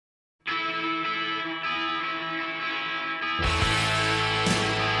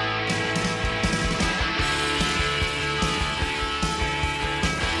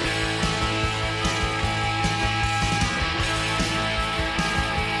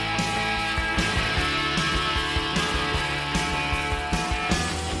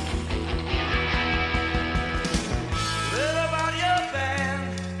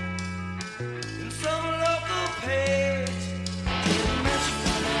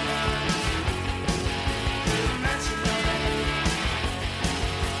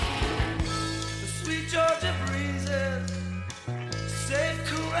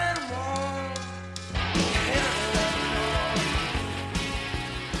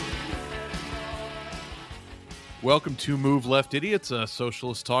Welcome to Move Left Idiots, a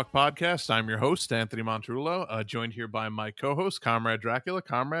socialist talk podcast. I'm your host, Anthony Montrullo, joined here by my co-host, Comrade Dracula.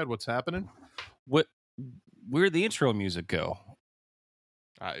 Comrade, what's happening? Where'd the intro music go?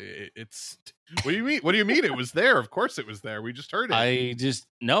 It's what do you mean? What do you mean? It was there. Of course, it was there. We just heard it.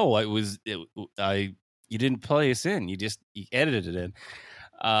 You didn't play us in. You edited it in.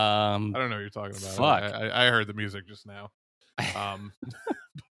 I don't know what you're talking about. Fuck. I heard the music just now.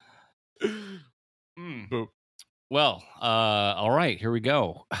 Boop. Well, all right, here we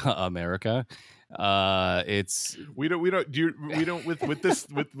go, America. It's we don't with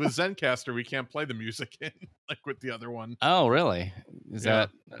Zencaster we can't play the music in like with the other one. Oh, really?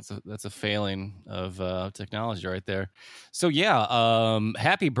 That's a failing of technology right there. So yeah,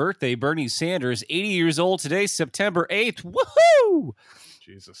 happy birthday, Bernie Sanders, 80 years old today, September 8th. Woohoo!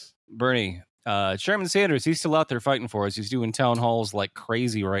 Jesus, Bernie, Chairman Sanders, he's still out there fighting for us. He's doing town halls like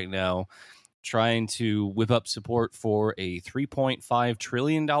crazy right now, trying to whip up support for a $3.5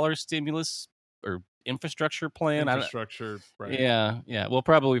 trillion stimulus or infrastructure plan. Right. Yeah. We'll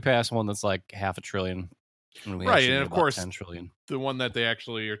probably pass one that's like $500 billion. Right, and of course, $10 trillion. The one that they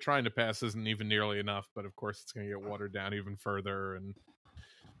actually are trying to pass isn't even nearly enough, but of course it's going to get watered down even further. And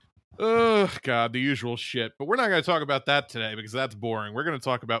oh god, the usual shit. But we're not going to talk about that today because that's boring. We're going to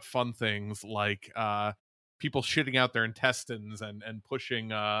talk about fun things like people shitting out their intestines and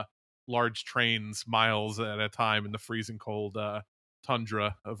pushing large trains miles at a time in the freezing cold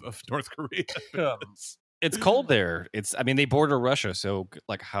tundra of North Korea. It's cold there. They border Russia, so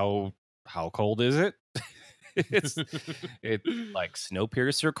like how cold is it? it's like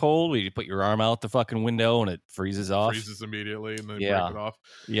Snowpiercer cold, where you put your arm out the fucking window and it freezes off. Freezes immediately and then break it off.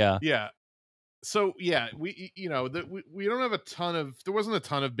 Yeah. So yeah, we don't have there wasn't a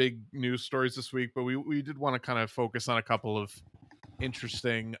ton of big news stories this week, but we did want to kind of focus on a couple of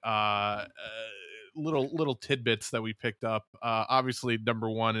interesting little tidbits that we picked up. Obviously, number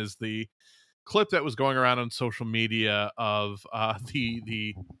one is the clip that was going around on social media of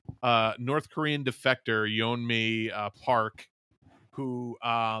the North Korean defector Yeonmi Park, who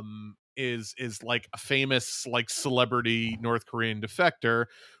is like a famous like celebrity North Korean defector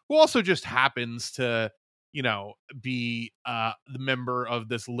who also just happens to be the member of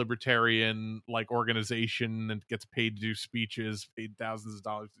this libertarian like organization and gets paid to do speeches, paid thousands of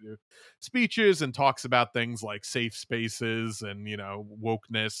dollars to do speeches, and talks about things like safe spaces and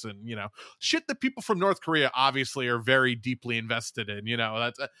wokeness and shit that people from North Korea obviously are very deeply invested in.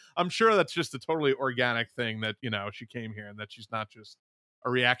 That's I'm sure that's just a totally organic thing that she came here and that she's not just a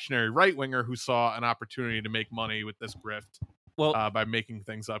reactionary right winger who saw an opportunity to make money with this grift by making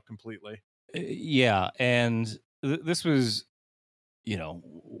things up completely. Yeah, and this was,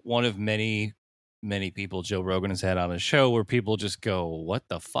 one of many people Joe Rogan has had on his show where people just go, "What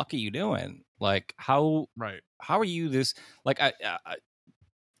the fuck are you doing? Like, how are you this?" Like,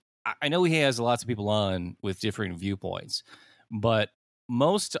 I know he has lots of people on with different viewpoints, but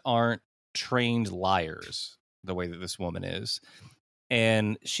most aren't trained liars the way that this woman is,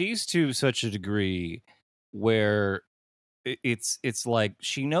 and she's to such a degree where it's like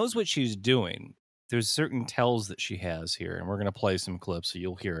she knows what she's doing. There's certain tells that she has here, and we're going to play some clips so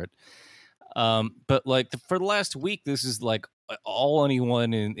you'll hear it. But like for the last week, this is like all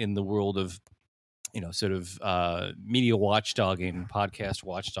anyone in the world of, sort of media watchdogging, podcast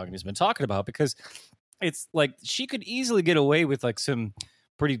watchdogging has been talking about, because it's like she could easily get away with like some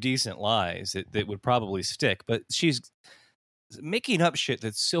pretty decent lies that would probably stick, but she's making up shit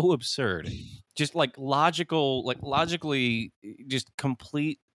that's so absurd, just like logically just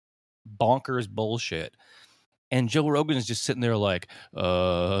complete bonkers bullshit. And Joe Rogan is just sitting there like,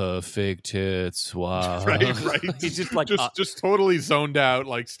 fake tits, wow. Right. He's just like just totally zoned out,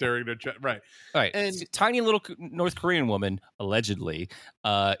 like staring at right. And tiny little North Korean woman, allegedly,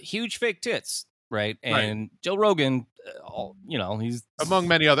 huge fake tits. Right. And Joe Rogan, he's among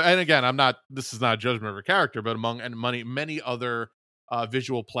many other, and again, this is not a judgment of her character, but among many other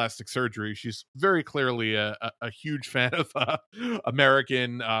visual plastic surgery. She's very clearly a huge fan of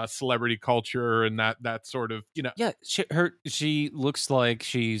American celebrity culture and that sort of, you know. Yeah, she looks like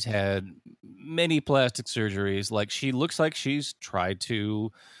she's had many plastic surgeries. Like she looks like she's tried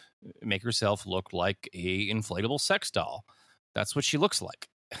to make herself look like a inflatable sex doll. That's what she looks like,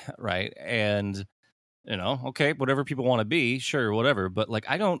 right? And okay, whatever people want to be, sure, whatever. But like,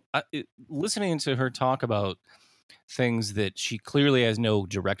 listening to her talk about things that she clearly has no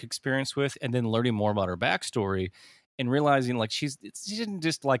direct experience with, and then learning more about her backstory and realizing like she isn't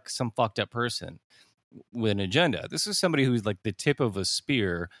just like some fucked up person with an agenda. This is somebody who's like the tip of a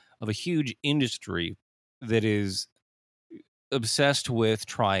spear of a huge industry that is obsessed with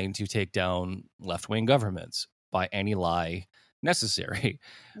trying to take down left-wing governments by any lie necessary.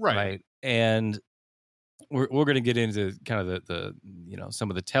 Right. Right. And we're going to get into kind of the some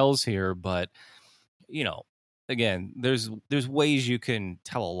of the tells here, but again, there's ways you can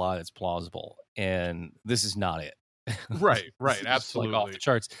tell a lie that's plausible, and this is not it. Right, This right, is just, like, off absolutely. the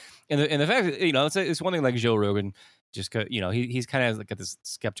charts. And the fact that it's one thing like Joe Rogan, just he's kind of like got this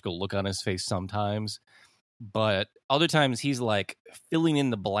skeptical look on his face sometimes, but other times he's like filling in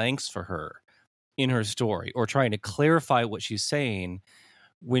the blanks for her in her story or trying to clarify what she's saying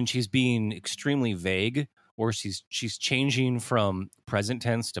when she's being extremely vague, or she's changing from present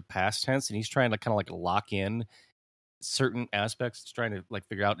tense to past tense, and he's trying to kind of like lock in certain aspects, trying to like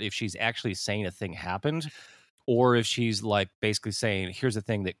figure out if she's actually saying a thing happened or if she's like basically saying here's a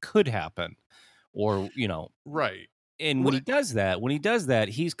thing that could happen, or Right. and Well, when he does that,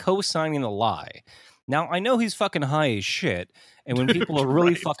 he's co-signing a lie. Now, I know he's fucking high as shit, and when people are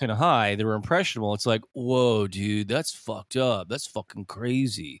really right. fucking high, they're impressionable. It's like, whoa, dude, that's fucked up. That's fucking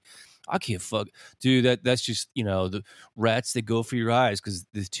crazy. I can't fuck, dude. That's just the rats that go for your eyes because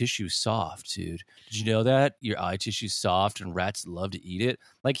the tissue's soft, dude. Did you know that your eye tissue's soft and rats love to eat it?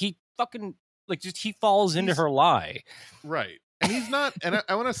 Like he fucking he falls into her lie. Right. And he's not, and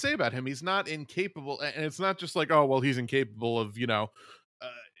I want to say about him, he's not incapable. And it's not just like, oh, well, he's incapable of, uh,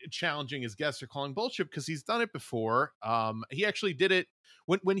 challenging his guests or calling bullshit, because he's done it before. He actually did it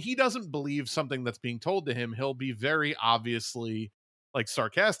when he doesn't believe something that's being told to him, he'll be very obviously like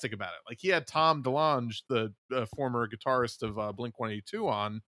sarcastic about it. Like he had Tom DeLonge, the former guitarist of Blink 182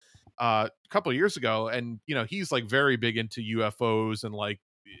 on a couple of years ago. And, he's like very big into UFOs and like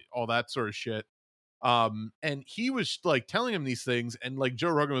all that sort of shit. And he was like telling him these things, and like Joe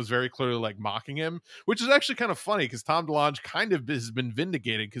Rogan was very clearly like mocking him, which is actually kind of funny because Tom DeLonge kind of has been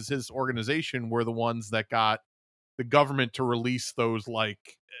vindicated because his organization were the ones that got the government to release those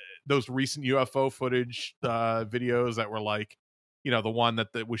those recent UFO footage videos that were like, the one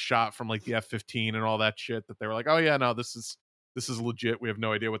that was shot from like the F-15 and all that shit, that they were like, oh yeah, no, this is legit, we have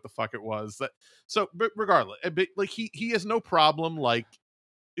no idea what the fuck it was. But regardless, but like he has no problem like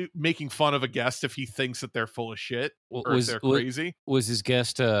making fun of a guest if he thinks that they're full of shit or if they're crazy. Was his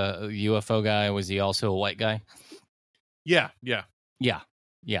guest a UFO guy? Was he also a white guy? Yeah. Yeah.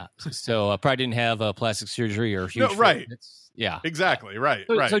 So probably didn't have a plastic surgery or huge. No, right. Yeah. Exactly. Right.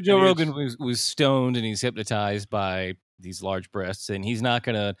 So, right. So Joe Rogan was stoned and he's hypnotized by these large breasts, and he's not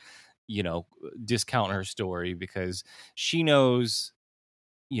gonna, discount her story because she knows,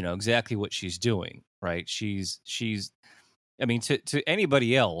 exactly what she's doing. Right. She's. I mean, to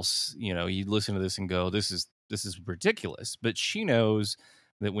anybody else, you'd listen to this and go, this is ridiculous. But she knows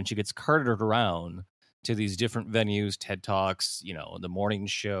that when she gets carted around to these different venues, TED Talks, the morning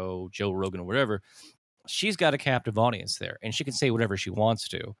show, Joe Rogan, or whatever, she's got a captive audience there, and she can say whatever she wants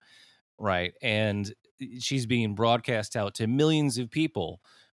to, right? And she's being broadcast out to millions of people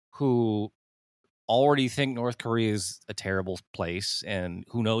who already think North Korea is a terrible place, and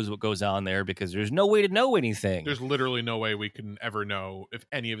who knows what goes on there because there's no way to know anything. There's literally no way we can ever know if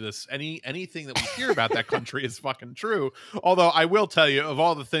any of this, anything that we hear about that country is fucking true. Although I will tell you, of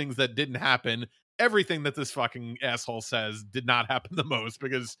all the things that didn't happen, everything that this fucking asshole says did not happen the most,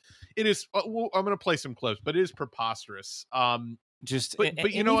 because it is. I'm going to play some clips, but it is preposterous. But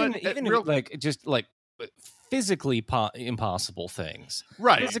you know what? Even physically impossible things,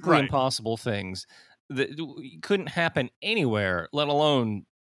 right? Physically impossible things that couldn't happen anywhere, let alone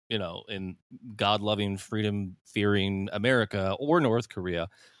in God-loving, freedom-fearing America or North Korea.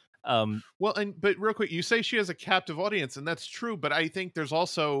 But real quick, you say she has a captive audience, and that's true. But I think there's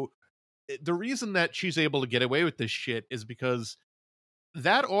also the reason that she's able to get away with this shit is because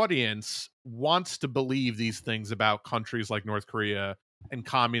that audience wants to believe these things about countries like North Korea and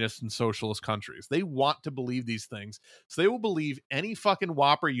communist and socialist countries. They want to believe these things. So they will believe any fucking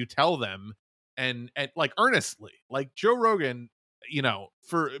whopper you tell them, and like earnestly. Like Joe Rogan,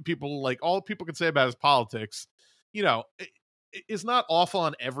 for people, like all people can say about his politics, is not awful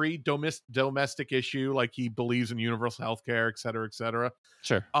on every domestic issue. Like he believes in universal health care, et cetera, et cetera.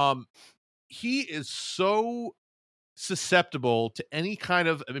 Sure. He is so susceptible to any kind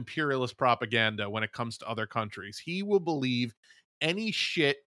of imperialist propaganda when it comes to other countries. He will believe any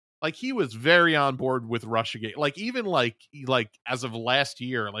shit. Like he was very on board with Russiagate. Like even like as of last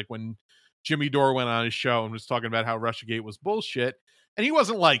year, like when Jimmy Dore went on his show and was talking about how Russiagate was bullshit. And he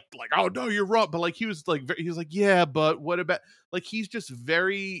wasn't like, oh no, you're wrong. But like he was like, yeah, but what about, like, he's just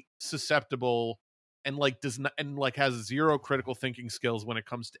very susceptible and like does not, and like has zero critical thinking skills when it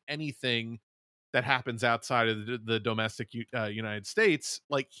comes to anything that happens outside of the domestic United States.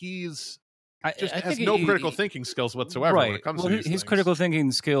 Like he's just I has think no critical thinking skills whatsoever when it comes to these his things. critical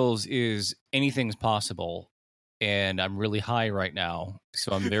thinking skills is anything's possible, and I'm really high right now,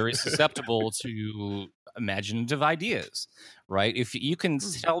 so I'm very susceptible to imaginative ideas. Right? If you can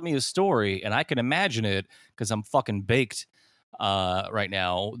tell me a story and I can imagine it because I'm fucking baked right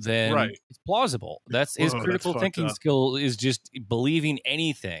now, then it's plausible. That's his critical thinking skill, is just believing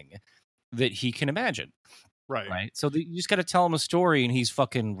anything that he can imagine. Right. So you just got to tell him a story and he's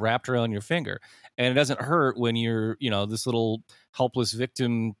fucking wrapped around your finger. And it doesn't hurt when you're, this little helpless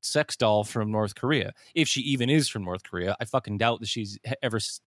victim sex doll from North Korea. If she even is from North Korea. I fucking doubt that she's ever,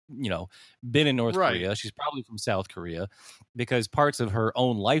 been in North Korea. She's probably from South Korea, because parts of her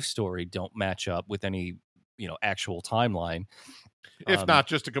own life story don't match up with any, actual timeline. If not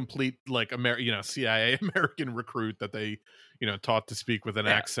just a complete like CIA American recruit that they taught to speak with an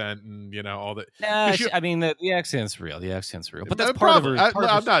accent and all that. I mean the accent's real. The accent's real, but that's part of her.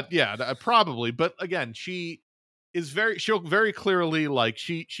 I'm not. Yeah, probably. But again, she'll very clearly, like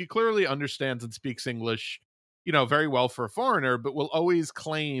she clearly understands and speaks English, very well for a foreigner, but will always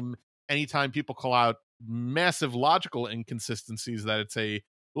claim anytime people call out massive logical inconsistencies that it's a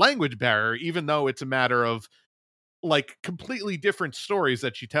language barrier, even though it's a matter of like completely different stories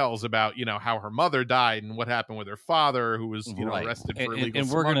that she tells about, how her mother died and what happened with her father, who was, arrested for illegal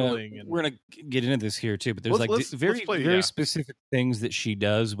smuggling. And we're gonna get into this here too, but there's very specific things that she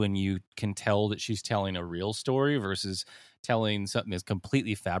does when you can tell that she's telling a real story versus telling something that's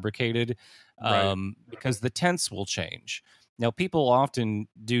completely fabricated, because the tense will change. Now, people often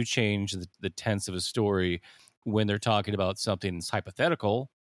do change the tense of a story when they're talking about something that's hypothetical.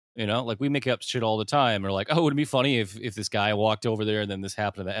 Like we make up shit all the time. Or like, oh, would it be funny if this guy walked over there and then this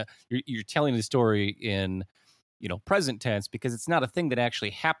happened to that? You're telling the story in, present tense, because it's not a thing that actually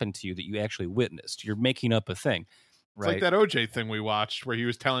happened to you that you actually witnessed. You're making up a thing. It's like that OJ thing we watched where he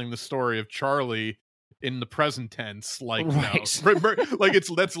was telling the story of Charlie in the present tense. Like, like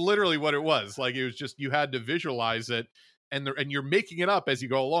that's literally what it was. Like, it was just, you had to visualize it. And you're making it up as you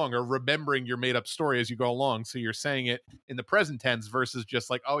go along, or remembering your made up story as you go along. So you're saying it in the present tense versus just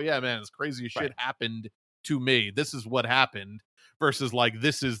like, oh yeah, man, this crazy shit happened to me. This is what happened, versus like,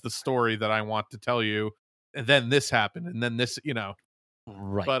 this is the story that I want to tell you. And then this happened. And then this,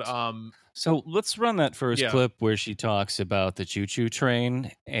 Right. But so let's run that first clip where she talks about the choo-choo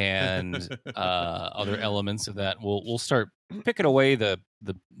train and other elements of that. We'll start picking away the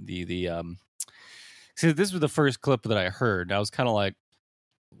See, this was the first clip that I heard. I was kind of like,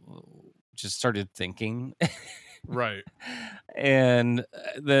 just started thinking. Right. And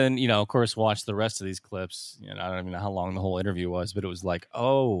then, of course, watched the rest of these clips. I don't even know how long the whole interview was, but it was like,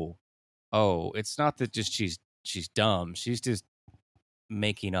 oh, it's not that just she's dumb. She's just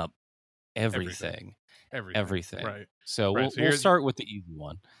making up everything. Right. So we'll start with the easy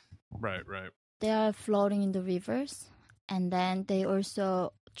one. Right. They are floating in the rivers, and then they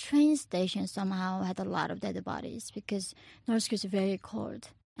also train station somehow had a lot of dead bodies because North Korea is very cold,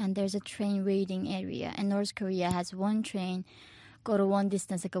 and there's a train waiting area, and North Korea has one train go to one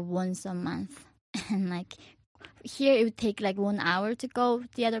distance like once a month, and like here it would take like 1 hour to go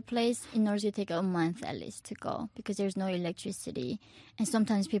the other place. In North Korea it take a month at least to go because there's no electricity, and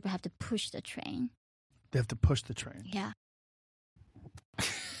sometimes people have to push the train. They have to push the train. Yeah.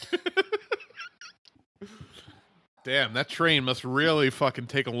 Damn, that train must really fucking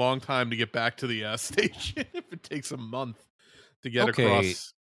take a long time to get back to the station if it takes a month to get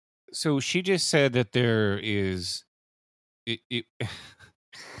across. So she just said that there is...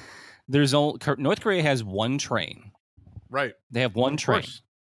 there's only... North Korea has one train. Right. They have one train.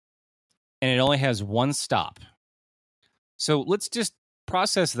 And it only has one stop. So let's just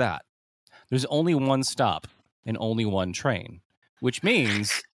process that. There's only one stop and only one train, which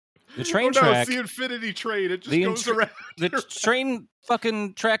means... The train track... it's the infinity train. It just goes around. The train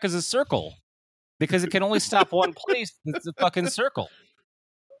fucking track is a circle because it can only stop one place. It's a fucking circle.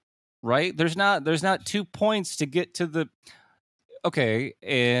 Right? There's not 2 points to get to the... Okay,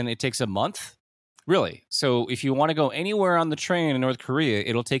 and it takes a month? Really. So if you want to go anywhere on the train in North Korea,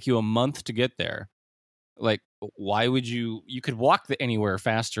 it'll take you a month to get there. Like, why would you could walk anywhere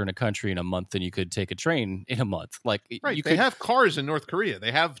faster in a country in a month than you could take a train in a month. Like, Right. you They could have cars in North Korea.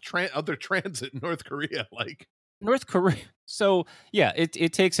 They have other transit in North Korea. Like, North Korea. So yeah,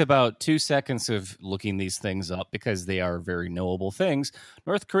 it takes about 2 seconds of looking these things up because they are very knowable things.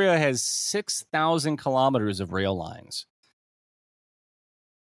 North Korea has 6,000 kilometers of rail lines.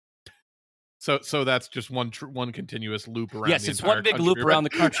 so that's just one continuous loop around. Yes, the it's entire one big country, loop right? around the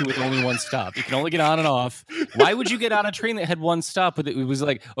country with only one stop. You can only get on and off. Why would you get on a train that had one stop? But it was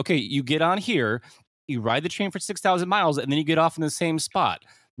like, okay, you get on here, you ride the train for 6,000 miles, and then you get off in the same spot.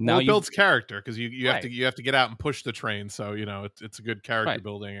 Now Well, it builds character because you have Right. to get out and push the train. So it's a good character Right.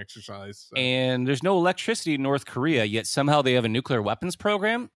 building exercise. So. And there's no electricity in North Korea, yet somehow they have a nuclear weapons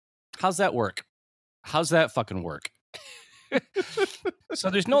program. How's that work? How's that fucking work? So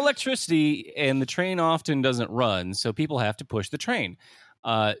there's no electricity, and the train often doesn't run, so people have to push the train.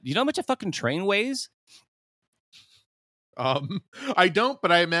 You know how much a fucking train weighs? I don't,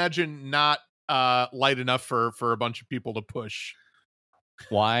 but I imagine not light enough for a bunch of people to push.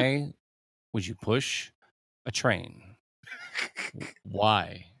 Why would you push a train?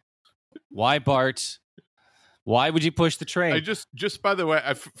 Why? Why, Bart? Why would you push the train? I just by the way,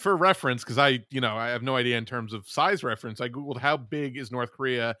 for reference, because I have no idea in terms of size reference. I googled how big is North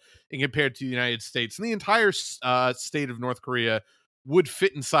Korea and compared to the United States, and the entire state of North Korea would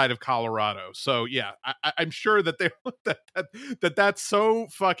fit inside of Colorado. So yeah, I'm sure that they that's so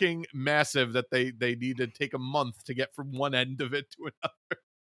fucking massive that they need to take a month to get from one end of it to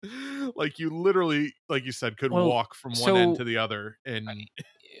another. Like, you literally, like you said, could walk from one end to the other. And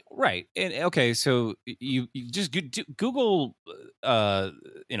right. And okay, so you just Google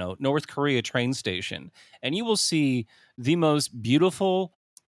North Korea train station, and you will see the most beautiful,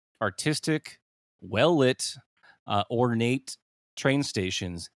 artistic, well lit, ornate train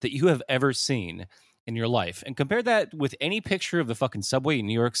stations that you have ever seen in your life, and compare that with any picture of the fucking subway in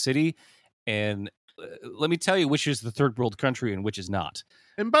New York City, and let me tell you which is the third world country and which is not.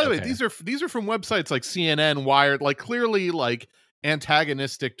 And by the way, these are from websites like CNN, Wired, like clearly like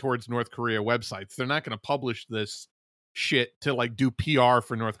antagonistic towards North Korea websites. They're not going to publish this shit to like do PR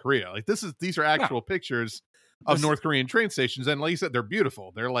for North Korea. Like, these are actual pictures of North Korean train stations, and like you said, they're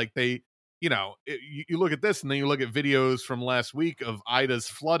beautiful. They're like, you look at this and then you look at videos from last week of Ida's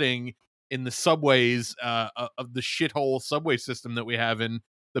flooding in the subways of the shithole subway system that we have in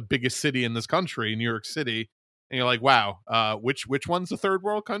the biggest city in this country, New York City. And you're like, wow, which one's the third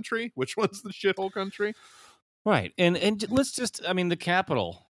world country? Which one's the shithole country? Right. And let's just, I mean, the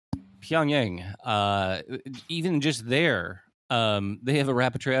capital, Pyongyang, even just there, they have a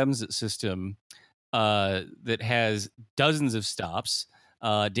rapid transit system that has dozens of stops.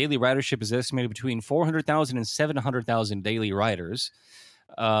 Daily ridership is estimated between 400,000 and 700,000 daily riders.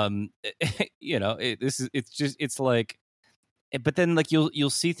 It's like, but then like you'll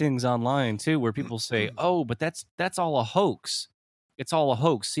see things online too where people say, "Oh, but that's all a hoax. It's all a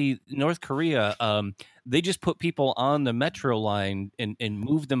hoax." See, North Korea, they just put people on the metro line and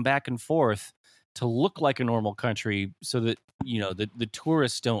move them back and forth to look like a normal country, so that the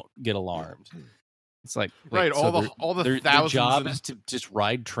tourists don't get alarmed. It's like, right, so all the their thousands job is to just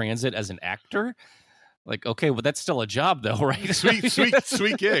ride transit as an actor. Like, okay, well, that's still a job though, right?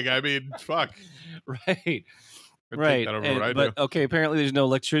 sweet gig. I mean, fuck. Right. I'd Right. take that over what I But do. okay, apparently there's no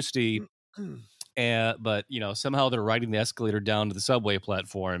electricity. But somehow they're riding the escalator down to the subway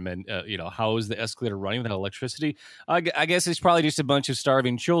platform, and how is the escalator running without electricity? I guess it's probably just a bunch of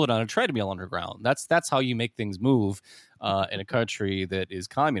starving children on a treadmill underground. That's how you make things move in a country that is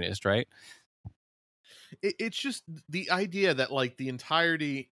communist, right? It's just the idea that like the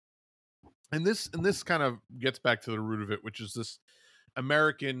entirety, and this kind of gets back to the root of it, which is this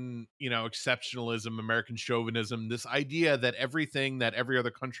American, exceptionalism, American chauvinism, this idea that everything that every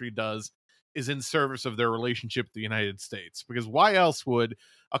other country does is in service of their relationship with the United States. Because why else would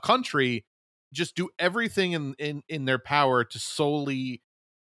a country just do everything in their power to solely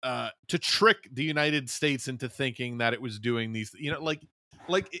to trick the United States into thinking that it was doing these,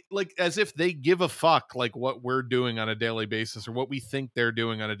 like as if they give a fuck like what we're doing on a daily basis or what we think they're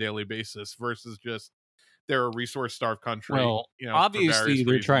doing on a daily basis, versus just they're a resource starved country. Well, for obviously various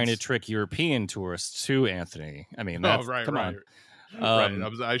they're trying to reasons. trick European tourists too, Anthony. I mean, that's, come on.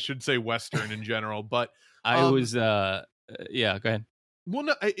 Right. I should say Western in general, but I was yeah, go ahead. well,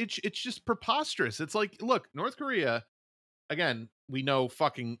 no, it's just preposterous. It's like, look, North Korea, again, we know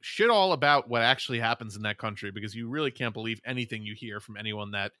fucking shit all about what actually happens in that country, because you really can't believe anything you hear from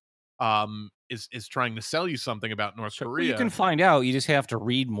anyone that is trying to sell you something about North Sure. Well, Korea. you can find out. You just have to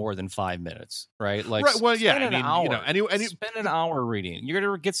read more than 5 minutes, right? Like, Right, well, yeah, spend I an mean, hour. you know, Spend an hour reading. You're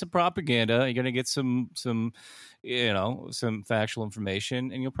gonna get some propaganda. You're gonna get some, some factual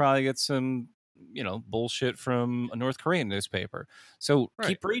information, and you'll probably get some, bullshit from a North Korean newspaper. So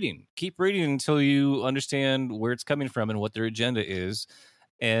Right. keep reading until you understand where it's coming from and what their agenda is.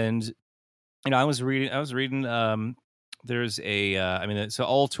 And I was reading. There's so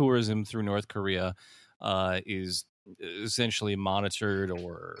all tourism through North Korea is essentially monitored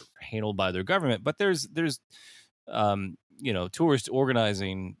or handled by their government, but there's tourist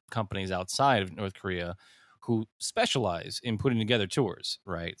organizing companies outside of North Korea who specialize in putting together tours,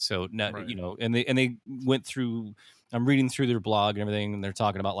 right? So now, Right. and they went through. I'm reading through their blog and everything, and they're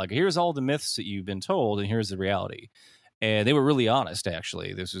talking about like, here's all the myths that you've been told, and here's the reality. And they were really honest, actually.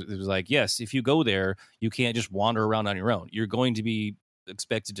 It was like, yes, if you go there, you can't just wander around on your own. You're going to be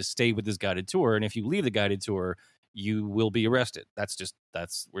expected to stay with this guided tour, and if you leave the guided tour, you will be arrested.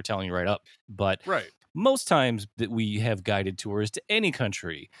 We're telling you right up. But Right. most times that we have guided tours to any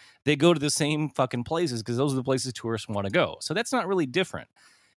country, they go to the same fucking places because those are the places tourists want to go. So that's not really different.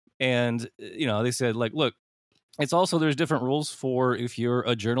 And they said, like, look, it's also, there's different rules for if you're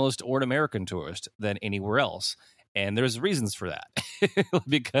a journalist or an American tourist than anywhere else. And there's reasons for that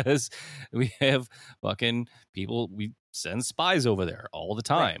because we have fucking people, we send spies over there all the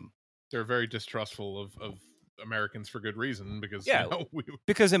time. Right. They're very distrustful of Americans for good reason because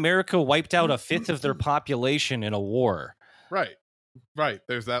because America wiped out a fifth of their population in a war. Right.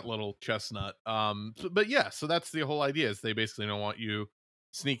 There's that little chestnut. But yeah, so that's the whole idea is they basically don't want you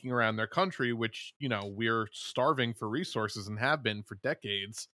sneaking around their country, which, we're starving for resources and have been for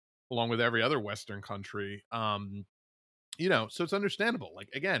decades, along with every other Western country. So it's understandable. Like,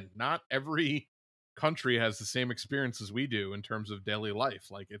 again, not every country has the same experience as we do in terms of daily life.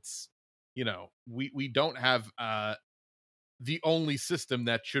 Like, it's, we don't have the only system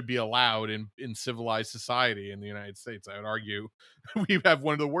that should be allowed in civilized society in the United States. I would argue we have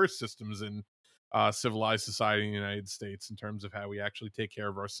one of the worst systems in civilized society in the United States in terms of how we actually take care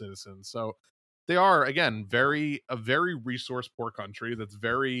of our citizens. So they are, again, a very resource poor country that's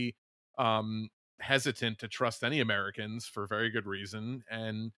very hesitant to trust any Americans for very good reason.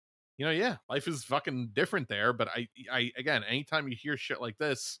 And life is fucking different there. But I again, anytime you hear shit like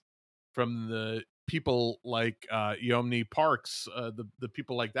this from the people like Yeonmi Parks, the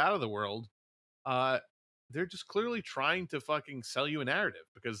people like that of the world, they're just clearly trying to fucking sell you a narrative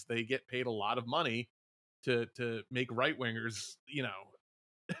because they get paid a lot of money to make right wingers,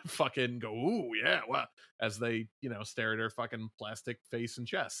 fucking go, ooh, yeah, well, as they, stare at her fucking plastic face and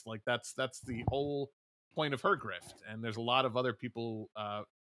chest. Like that's the whole point of her grift. And there's a lot of other people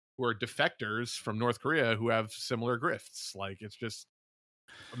who are defectors from North Korea who have similar grifts. Like, it's just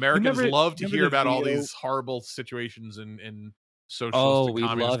Americans love to hear about all these horrible situations in socialist and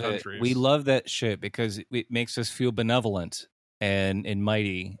communist countries. We love that shit because it makes us feel benevolent and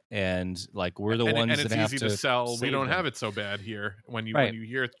mighty, and like we're the ones and that have to. It's easy to sell. We don't them. have it so bad here. When you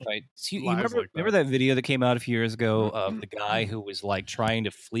hear right. So you remember that video that came out a few years ago of the guy who was like trying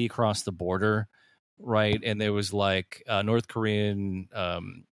to flee across the border, right? And there was like North Korean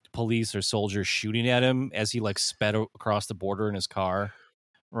police or soldiers shooting at him as he like sped across the border in his car.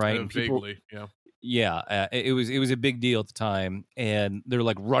 Right, and vaguely, it was a big deal at the time, and they're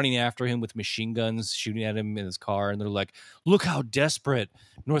like running after him with machine guns, shooting at him in his car, and they're like, "Look how desperate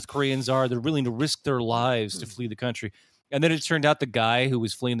North Koreans are! They're willing to risk their lives to flee the country." And then it turned out the guy who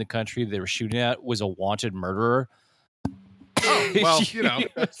was fleeing the country they were shooting at was a wanted murderer. Oh well,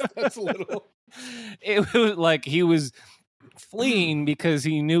 that's a little. It was like he was fleeing because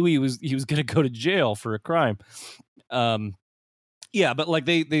he knew he was going to go to jail for a crime. Yeah, but like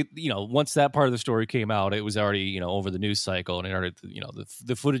they once that part of the story came out, it was already over the news cycle, and it already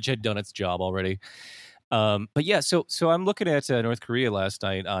the footage had done its job already. But yeah, so I'm looking at North Korea last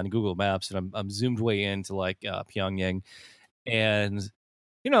night on Google Maps, and I'm zoomed way into like Pyongyang, and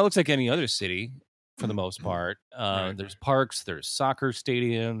it looks like any other city for the most part. There's parks, there's soccer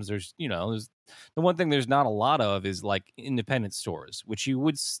stadiums, there's the one thing there's not a lot of is like independent stores, which you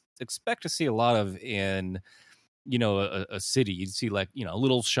would expect to see a lot of in a city. You'd see like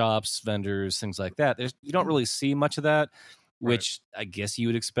little shops, vendors, things like that. You don't really see much of that, which I guess you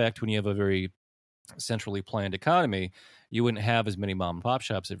would expect when you have a very centrally planned economy. You wouldn't have as many mom and pop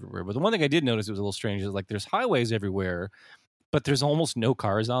shops everywhere. But the one thing I did notice, it was a little strange, is like there's highways everywhere, but there's almost no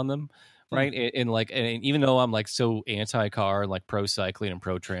cars on them, right? And even though I'm like so anti-car, like pro cycling and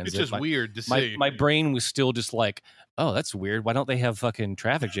pro transit, It's just weird to see. My brain was still just like, oh, that's weird. Why don't they have fucking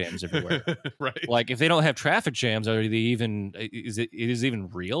traffic jams everywhere? Right. Like, if they don't have traffic jams, are they even? Is it even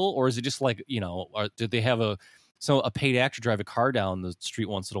real, or is it just like, did they have a paid actor drive a car down the street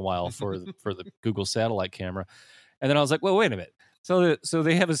once in a while for the Google satellite camera? And then I was like, well, wait a minute. So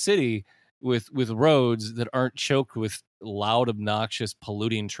they have a city with roads that aren't choked with loud, obnoxious,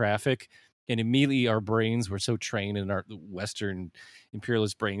 polluting traffic. And immediately our brains were so trained in our Western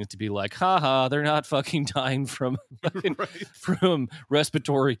imperialist brains to be like, haha, they're not fucking dying from from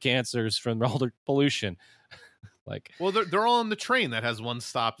respiratory cancers from all the pollution. Like, well, they're all on the train that has one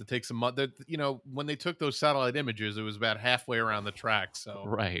stop that takes a month. When they took those satellite images, it was about halfway around the track. So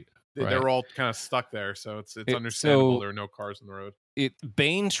right. They're all kind of stuck there, so it's understandable there are no cars on the road.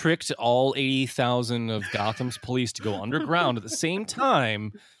 Bane tricked all 80,000 of Gotham's police to go underground at the same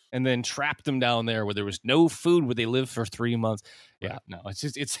time, and then trapped them down there where there was no food, where they lived for 3 months. Yeah, no, it's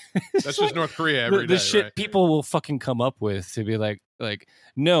that's just North Korea every day. The shit right? people will fucking come up with to be like,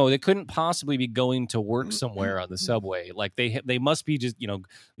 no, they couldn't possibly be going to work somewhere on the subway. Like they must be just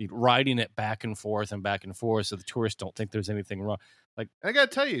riding it back and forth, so the tourists don't think there's anything wrong. Like, I gotta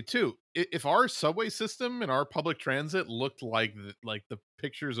tell you too, if our subway system and our public transit looked like the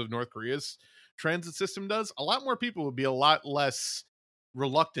pictures of North Korea's transit system does, a lot more people would be a lot less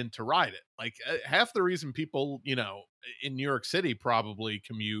reluctant to ride it. Like, half the reason people in New York City probably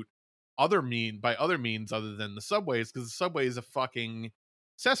commute by other means other than the subway is because the subway is a fucking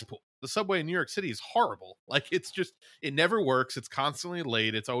cesspool. The subway in New York City is horrible. Like, it never works. It's constantly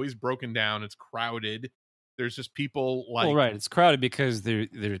late. It's always broken down. It's crowded. There's just people like, well, right. It's crowded because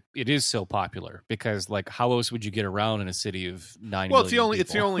it is so popular. Because, like, how else would you get around in a city of 9 million people?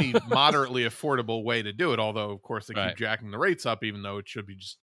 It's the only moderately affordable way to do it. Although, of course, they keep Right. jacking the rates up, even though it should be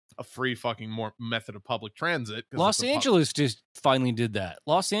just a free fucking more method of public transit. Los Angeles just finally did that.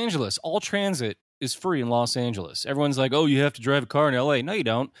 Los Angeles, all transit is free in Los Angeles. Everyone's like, oh, you have to drive a car in LA. No, you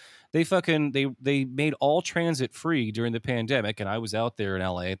don't. They made all transit free during the pandemic, and I was out there in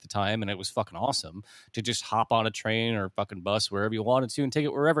LA at the time, and it was fucking awesome to just hop on a train or fucking bus wherever you wanted to and take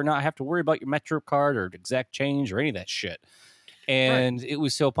it wherever, not have to worry about your Metro card or exact change or any of that shit. And It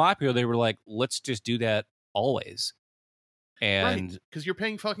was so popular, they were like, let's just do that always. And because you're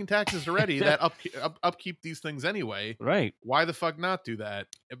paying fucking taxes already, that upkeep these things anyway. Right. Why the fuck not do that?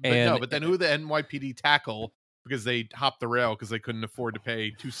 But then who the NYPD tackle because they hopped the rail because they couldn't afford to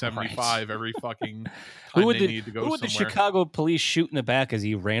pay $275 every fucking time they need to go somewhere. Who would the Chicago police shoot in the back as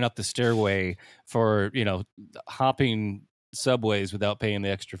he ran up the stairway for, hopping subways without paying the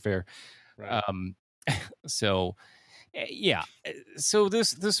extra fare? Right. So, yeah. So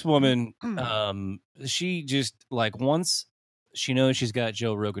this woman, she just, like, once she knows she's got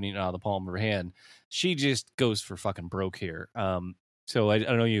Joe Rogan eating out of the palm of her hand, she just goes for fucking broke here. So I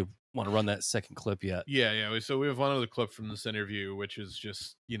don't know, you want to run that second clip yet? Yeah. So we have one other clip from this interview, which is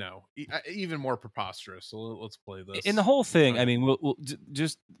just, even more preposterous. So let's play this. In the whole thing, I mean, we'll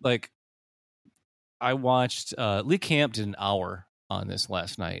just like, I watched Lee Camp did an hour on this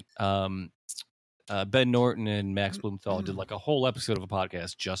last night. Ben Norton and Max Blumenthal did like a whole episode of a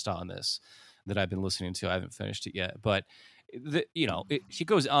podcast just on this that I've been listening to. I haven't finished it yet, but she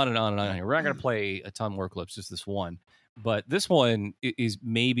goes on and on and on here. We're not going to play a ton more clips, just this one. But this one is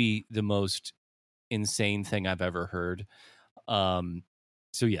maybe the most insane thing I've ever heard.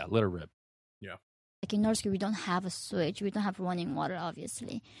 So yeah, let her rip. Yeah. Like in North Korea, we don't have a switch. We don't have running water,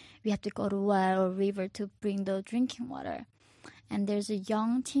 obviously. We have to go to a well or river to bring the drinking water. And there's a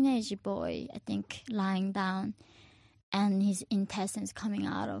young teenage boy, I think, lying down, and his intestines coming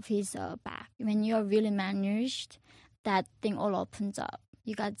out of his back. When you're really malnourished, that thing all opens up.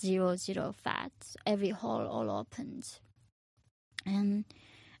 You got zero fat. Every hole all opens. And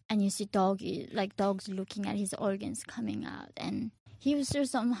you see dogs looking at his organs coming out. And he was still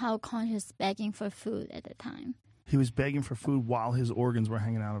somehow conscious, begging for food at the time. He was begging for food while his organs were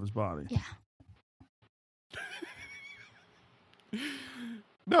hanging out of his body. Yeah.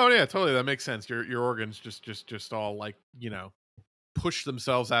 No, yeah, totally. That makes sense. Your organs just all like, push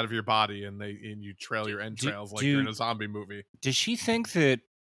themselves out of your body and you trail your entrails like you're in a zombie movie. Does she think that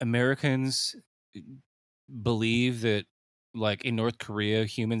Americans believe that, like, in North Korea,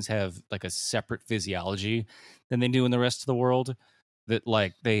 humans have like a separate physiology than they do in the rest of the world? That,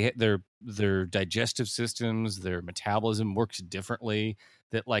 like, their digestive systems, their metabolism works differently.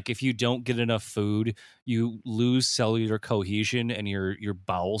 That, like, if you don't get enough food, you lose cellular cohesion and your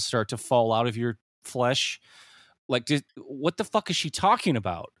bowels start to fall out of your flesh. Like, what the fuck is she talking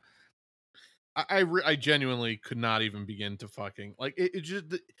about? I genuinely could not even begin to fucking like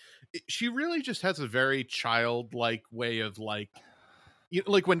it. She really just has a very childlike way of like,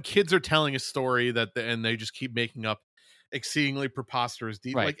 like when kids are telling a story and they just keep making up exceedingly preposterous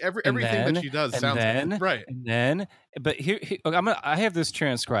Right. like everything that she does sounds right. And then, but here I have this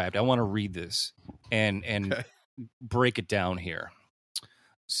transcribed. I want to read this and Okay. break it down here.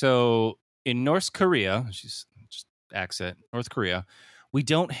 So in North Korea, she's just accent, North Korea, we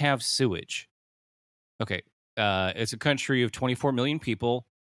don't have sewage. Okay. It's a country of 24 million people.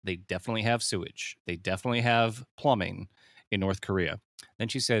 They definitely have sewage. They definitely have plumbing in North Korea. Then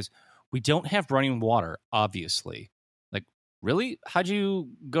she says, we don't have running water, obviously. Like, really? How'd you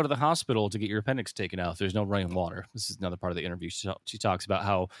go to the hospital to get your appendix taken out if there's no running water? This is another part of the interview. She talks about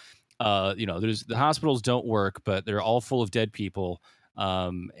how, there's the hospitals don't work, but they're all full of dead people.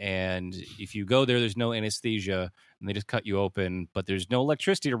 And if you go there, there's no anesthesia and they just cut you open, but there's no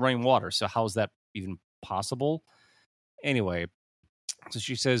electricity to running water. So how's that even possible? Anyway, so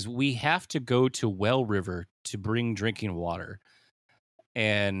she says, we have to go to Well River to bring drinking water.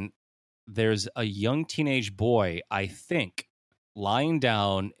 And there's a young teenage boy, I think, lying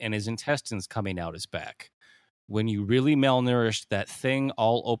down and his intestines coming out his back. When you really malnourished, that thing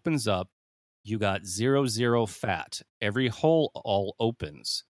all opens up. You got 0 fat. Every hole all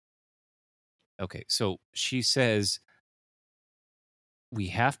opens. Okay, so she says, we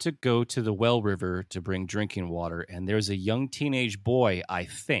have to go to the Well River to bring drinking water, and there's a young teenage boy, I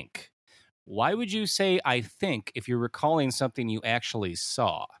think. Why would you say I think if you're recalling something you actually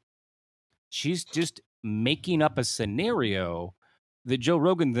saw? She's just making up a scenario that Joe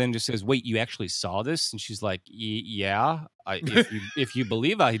Rogan then just says, wait, you actually saw this? And she's like, yeah, if you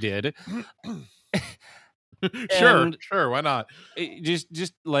believe I did. Sure, why not?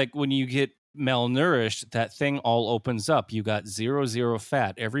 Just like when you get malnourished, that thing all opens up. You got 0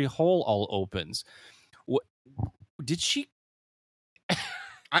 fat. Every hole all opens. What did she?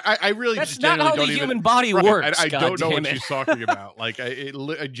 I really That's just not genuinely how don't the even, human body right, works. I don't know what it. she's talking about. Like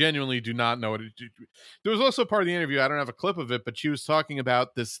I genuinely do not know what it. There was also part of the interview. I don't have a clip of it, but she was talking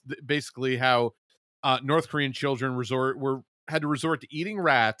about this basically how North Korean children had to resort to eating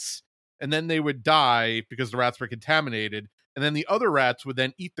rats, and then they would die because the rats were contaminated. And then the other rats would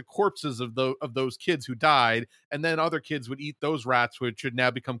then eat the corpses of those kids who died, and then other kids would eat those rats, which would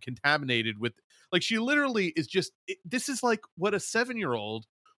now become contaminated with. Like she literally is just. This is like what a 7-year-old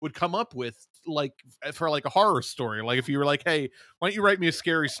would come up with, like for like a horror story. Like if you were like, hey, why don't you write me a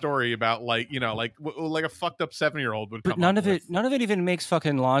scary story about like like a fucked up 7-year-old would come. But none of it even makes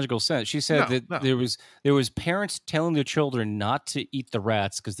fucking logical sense. She said that there was parents telling their children not to eat the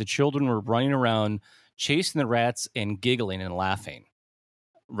rats because the children were running around chasing the rats and giggling and laughing.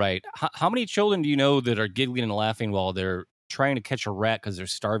 Right? How many children do you know that are giggling and laughing while they're trying to catch a rat because they're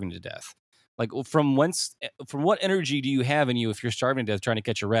starving to death? Like from what energy do you have in you if you're starving to death trying to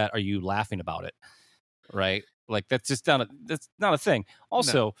catch a rat? Are you laughing about it? Right? Like that's not a thing.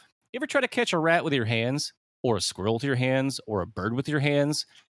 Also, you ever try to catch a rat with your hands, or a squirrel with your hands, or a bird with your hands?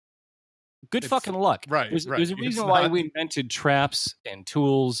 It's fucking luck. Right. There's a reason why we invented traps and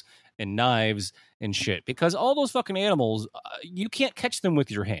tools and knives and shit, because all those fucking animals, you can't catch them with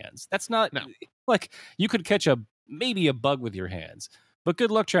your hands. That's not like you could catch maybe a bug with your hands. But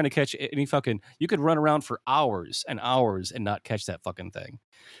good luck trying to catch any fucking. You could run around for hours and hours and not catch that fucking thing.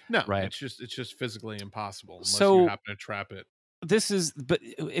 No, right? It's just physically impossible unless you happen to trap it. But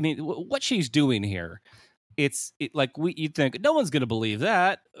I mean, what she's doing here, it's like you think no one's going to believe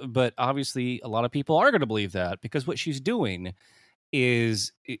that, but obviously a lot of people are going to believe that because what she's doing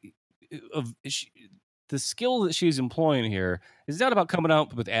is the skill that she's employing here is not about coming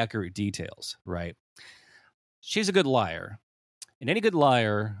out with accurate details, right? She's a good liar. And any good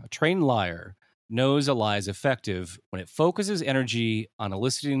liar, a trained liar, knows a lie is effective when it focuses energy on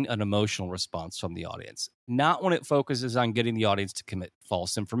eliciting an emotional response from the audience, not when it focuses on getting the audience to commit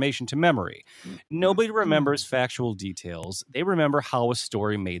false information to memory. Nobody remembers factual details. They remember how a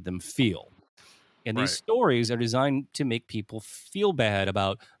story made them feel. And these stories are designed to make people feel bad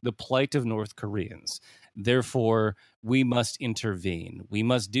about the plight of North Koreans. Therefore, we must intervene. We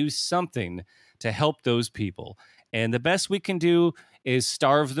must do something to help those people. And the best we can do is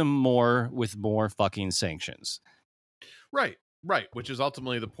starve them more with more fucking sanctions. Right. Which is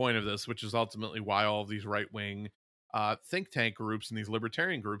ultimately the point of this, which is ultimately why all of these right-wing think tank groups and these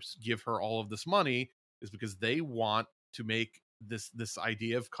libertarian groups give her all of this money, is because they want to make this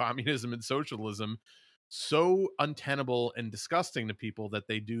idea of communism and socialism so untenable and disgusting to people that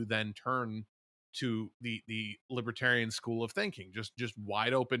they do then turn to the libertarian school of thinking, just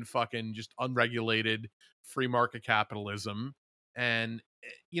wide open fucking just unregulated free market capitalism. And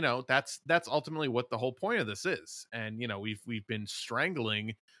that's ultimately what the whole point of this is. And we've been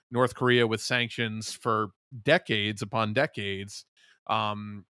strangling North Korea with sanctions for decades upon decades,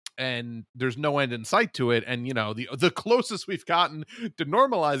 and there's no end in sight to it. And the closest we've gotten to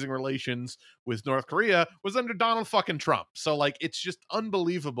normalizing relations with North Korea was under Donald fucking Trump. So like, it's just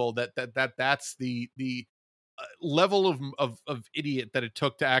unbelievable that's the level of idiot that it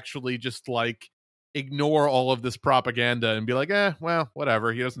took to actually just like ignore all of this propaganda and be like, well,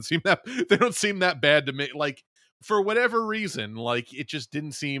 whatever. He doesn't seem that they don't seem that bad to me. Like, for whatever reason, like, it just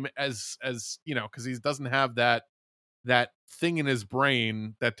didn't seem as because he doesn't have that thing in his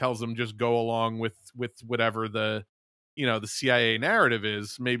brain that tells him just go along with whatever the the CIA narrative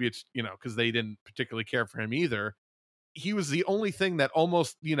is. Maybe it's because they didn't particularly care for him either. He was the only thing that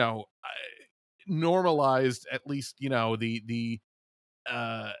almost normalized at least the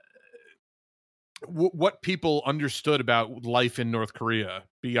what people understood about life in North Korea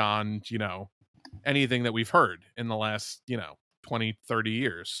beyond anything that we've heard in the last 20, 30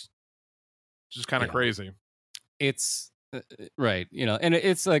 years. Just kind of crazy. It's right, and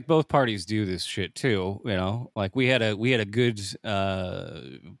it's like both parties do this shit too. Like we had a good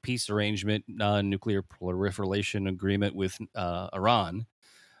peace arrangement, non-nuclear proliferation agreement with Iran,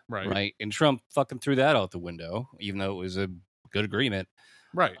 right? And Trump fucking threw that out the window, even though it was a good agreement.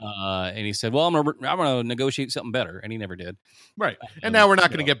 Right. And he said, well, I'm gonna negotiate something better, and he never did. Right. And now we're not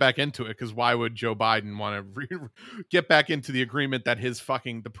going to get back into it, because why would Joe Biden want to get back into the agreement that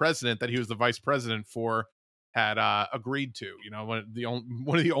the president that he was the vice president for had agreed to? One of the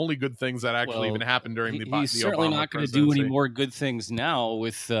only good things that actually even happened during the he's the certainly Obama not going to do any more good things now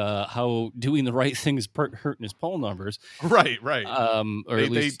with how doing the right thing is hurting his poll numbers. Right. Or they, at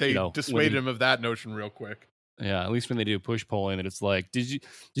least they dissuaded him of that notion real quick. Yeah, at least when they do push polling, that it's like, did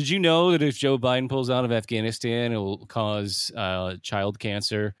you know that if Joe Biden pulls out of Afghanistan, it will cause child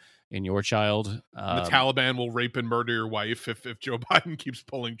cancer in your child? The Taliban will rape and murder your wife if Joe Biden keeps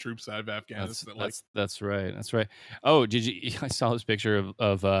pulling troops out of Afghanistan. That's right. Oh, did you? I saw this picture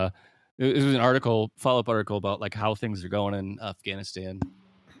of it was an follow-up article about like how things are going in Afghanistan.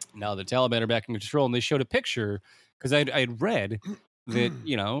 Now the Taliban are back in control, and they showed a picture because I'd read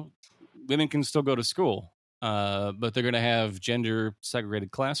that women can still go to school. But they're going to have gender segregated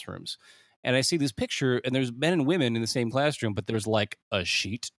classrooms. And I see this picture, and there's men and women in the same classroom, but there's like a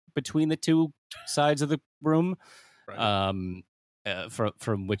sheet between the two sides of the room, right.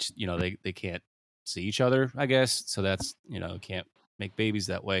 From which they can't see each other, I guess. So that's can't make babies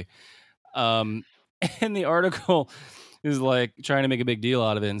that way. And the article is like trying to make a big deal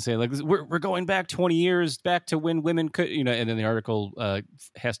out of it and saying like we're going back 20 years back to when women could and then the article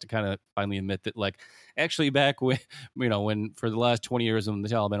has to kind of finally admit that like actually back when when for the last 20 years when the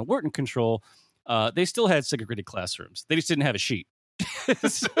Taliban weren't in control, they still had segregated classrooms. They just didn't have a sheet.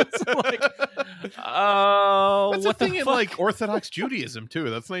 So it's like, that's a thing in like Orthodox Judaism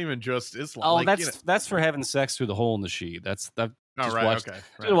too. That's not even just Islam. Oh, that's for having sex through the hole in the sheet. Just watched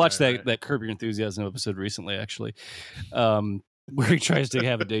that Curb Your Enthusiasm episode recently, actually, where he tries to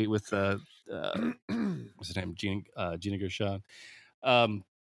have a date with what's his name, Gina Gershon, and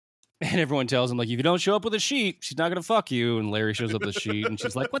everyone tells him like, if you don't show up with a sheet, she's not gonna fuck you. And Larry shows up with a sheet, and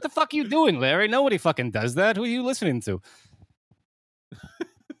she's like, "What the fuck are you doing, Larry? Nobody fucking does that. Who are you listening to?"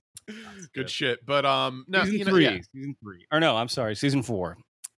 Good shit, but no, season 3, or no, I'm sorry, season 4.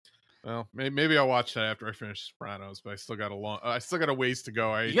 Well, maybe I'll watch that after I finish Sopranos, but I still got a ways to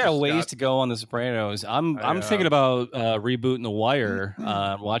go. You got a ways to go on the Sopranos. I'm thinking about rebooting The Wire,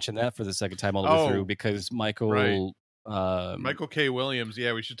 watching that for the second time all the way through because Michael K. Williams.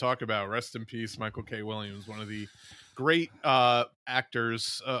 Yeah, we should talk about rest in peace, Michael K. Williams, one of the great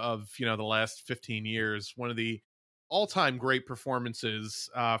actors of the last 15 years. One of the all-time great performances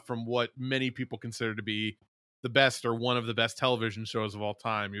from what many people consider to be the best or one of the best television shows of all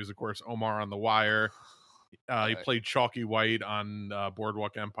time. He was, of course, Omar on The Wire. He played Chalky White on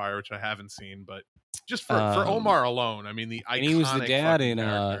Boardwalk Empire, which I haven't seen, but just for Omar alone, I mean, the iconic. And he was the dad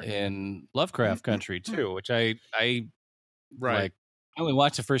in Lovecraft Country too, which I like. I only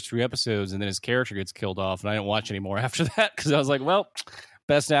watched the first 3 episodes, and then his character gets killed off, and I didn't watch anymore after that because I was like, well,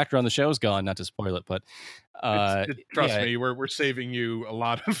 best actor on the show's gone. Not to spoil it, but trust me, we're saving you a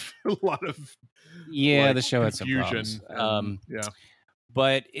lot of the show had some problems.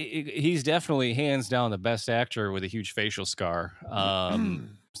 But he's definitely hands down the best actor with a huge facial scar.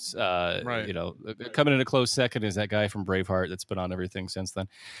 Coming in a close second is that guy from Braveheart that's been on everything since then.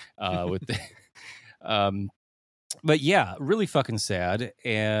 But yeah, really fucking sad.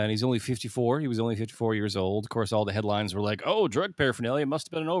 And he's only 54. He was only 54 years old. Of course, all the headlines were like, "Oh, drug paraphernalia, must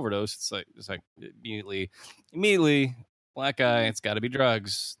have been an overdose." It's like immediately black guy. It's got to be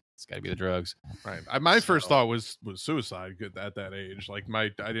drugs. It's got to be the drugs. Right. My first thought was suicide at that age. Like my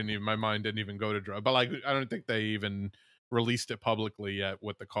mind didn't even go to drug, but like I don't think they even released it publicly yet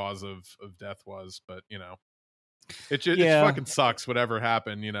what the cause of death was. But it fucking sucks. Whatever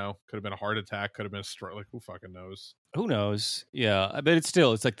happened, could have been a heart attack, could have been a stroke. Like who fucking knows? Who knows? Yeah, but it's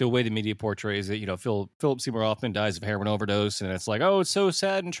like the way the media portrays it. Philip Seymour Hoffman dies of heroin overdose, and it's like, oh, it's so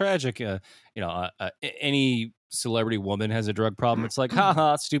sad and tragic. Any celebrity woman has a drug problem. It's like,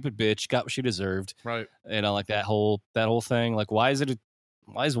 haha, stupid bitch, got what she deserved. Right. Like that whole thing. Like, why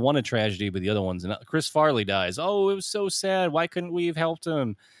is one a tragedy, but the other one's not? Chris Farley dies. Oh, it was so sad. Why couldn't we have helped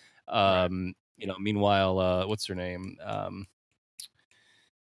him? Right. Meanwhile, what's her name?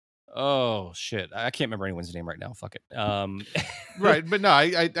 Oh shit, I can't remember anyone's name right now. Fuck it. Right, but no,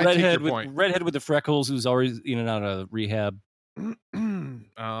 I take your point. Redhead with the freckles, who's always in and out of rehab. I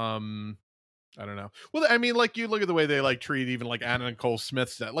don't know. Well, I mean, like you look at the way they like treat even like Anna Nicole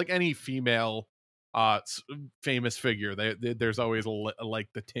Smith's death, like any female, famous figure. There's always like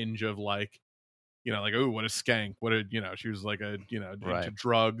the tinge of like, like, oh, what a skank, what a she was like a Right. into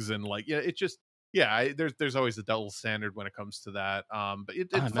drugs and like it just. Yeah, there's always a double standard when it comes to that. But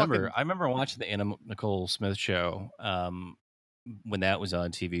I remember watching the Anna Nicole Smith show when that was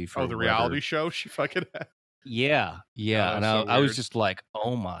on TV for the reality show she fucking had. Yeah, and I was just like,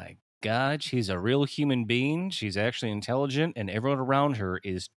 oh my god, she's a real human being. She's actually intelligent, and everyone around her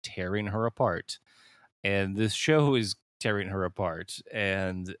is tearing her apart. And this show is tearing her apart.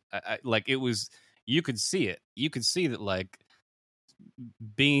 And I like it was, you could see it. You could see that like.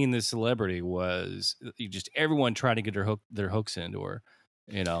 Being the celebrity was just everyone trying to get their hooks into her,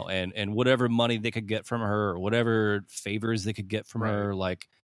 and whatever money they could get from her or whatever favors they could get from her. Like,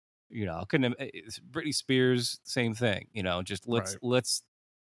 couldn't Britney Spears, same thing, just let's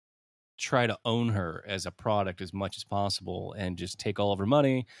try to own her as a product as much as possible and just take all of her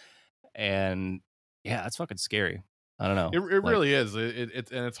money. And yeah, that's fucking scary. I don't know. It really is.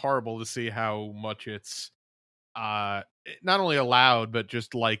 It's horrible to see how much it's, not only allowed but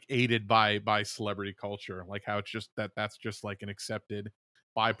just like aided by celebrity culture, like how it's just that's just like an accepted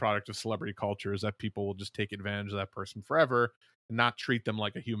byproduct of celebrity culture, is that people will just take advantage of that person forever and not treat them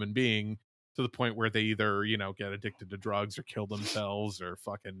like a human being, to the point where they either get addicted to drugs or kill themselves or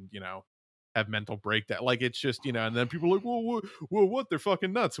fucking have mental breakdown. Like it's just and then people are like, whoa, what, they're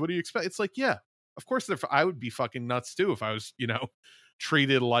fucking nuts, what do you expect? It's like, yeah, of course I would be fucking nuts too if I was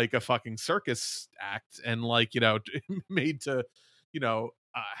treated like a fucking circus act and like made to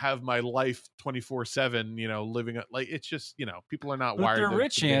have my life 24/7 living like it's just people are not but wired they're to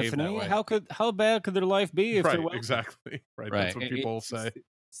rich, behave Anthony. that way. How bad could their life be if they're wealthy? Exactly right. That's what people say.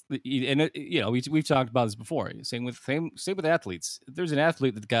 We've talked about this before. Same with athletes. If there's an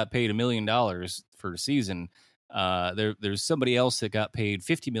athlete that got paid $1 million for a season, there's somebody else that got paid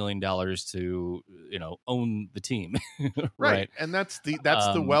 $50 million to own the team. Right. And that's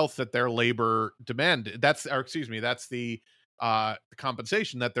the wealth that their labor demanded. That's the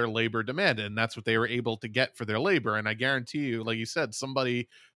compensation that their labor demanded, and that's what they were able to get for their labor. And I guarantee you, like you said, somebody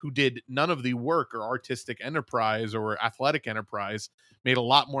who did none of the work or artistic enterprise or athletic enterprise made a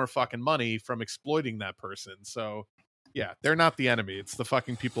lot more fucking money from exploiting that person. So yeah, they're not the enemy. It's the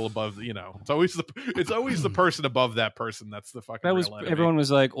fucking people above. It's always the person above that person. That's the fucking. Real enemy. Everyone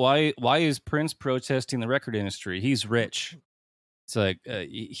was like, why is Prince protesting the record industry? He's rich. It's like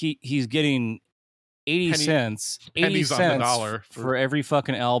he's getting 80 cents on the dollar for every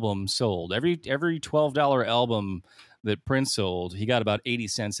fucking album sold. Every $12 album that Prince sold, he got about 80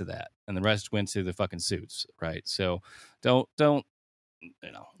 cents of that, and the rest went to the fucking suits. Right. So don't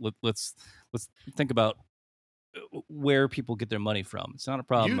let's think about where people get their money from. It's not a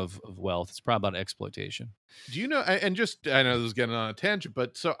problem of wealth. It's a problem about exploitation. Do you know, and just, I know this is getting on a tangent,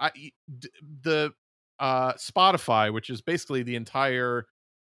 but so the Spotify, which is basically the entire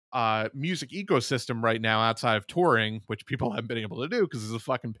music ecosystem right now outside of touring, which people haven't been able to do because there's a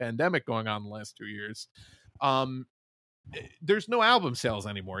fucking pandemic going on the last 2 years. There's no album sales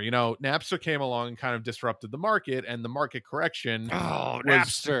anymore. Napster came along and kind of disrupted the market, and the market correction. Oh,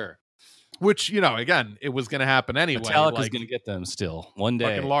 Napster. Which, again, it was going to happen anyway. Metallica's going to get them still one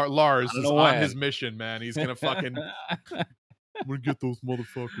day. Fucking Lars is on his mission, man. He's going to fucking... We're gonna get those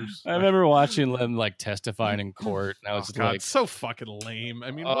motherfuckers. I remember watching them like testifying in court, and I was like, so fucking lame.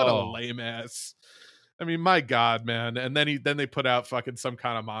 I mean, what a lame ass. I mean, my God, man. And then they put out fucking Some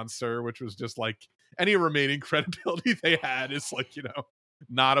Kind of Monster, which was just like any remaining credibility they had is like,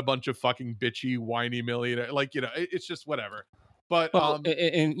 not a bunch of fucking bitchy, whiny millionaire. Like, it's just whatever. But Well,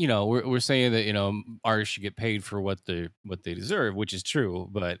 and you know, we're saying that, you know, artists should get paid for what they deserve, which is true.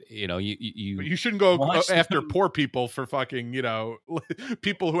 But you know, but you shouldn't go watch after them- poor people for fucking, you know,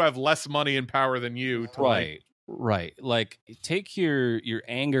 people who have less money and power than you to like. Right. Like, take your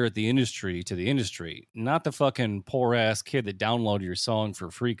anger at the industry to the industry, not the fucking poor ass kid that downloaded your song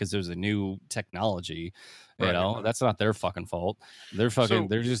for free because there's a new technology. You Right. know, that's not their fucking fault. They're So-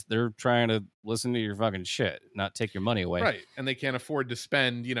 they're trying to listen to your fucking shit, not take your money away. Right. And they can't afford to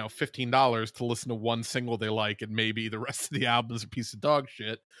spend, you know, $15 to listen to one single they like, and maybe the rest of the album is a piece of dog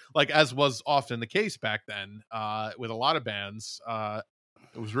shit. Like, as was often the case back then, with a lot of bands.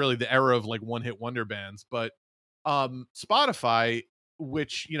 It was really the era of like one hit wonder bands. But Spotify,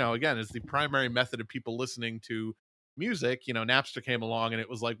 which, you know, again, is the primary method of people listening to music, you know, Napster came along and it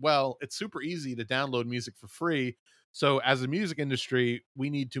was like, well, it's super easy to download music for free. So as a music industry, we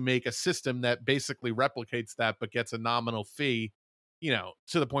need to make a system that basically replicates that, but gets a nominal fee, you know,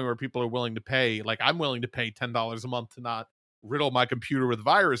 to the point where people are willing to pay. Like, I'm willing to pay $10 a month to not riddle my computer with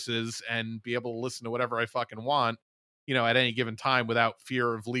viruses and be able to listen to whatever I fucking want, you know, at any given time without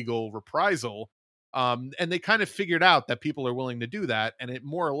fear of legal reprisal. And they kind of figured out that people are willing to do that. And it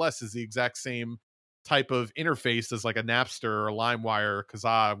more or less is the exact same type of interface as like a Napster or a LimeWire or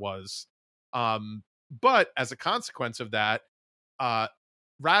Kazaa was. But as a consequence of that,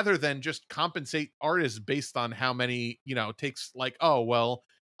 rather than just compensate artists based on how many, you know, it takes, like, oh, well,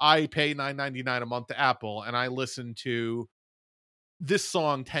 I pay $9.99 a month to Apple and I listen to this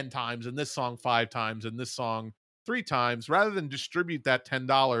song 10 times and this song 5 times and this song 3 times, rather than distribute that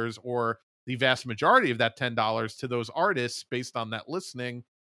 $10 or the vast majority of that $10 to those artists based on that listening,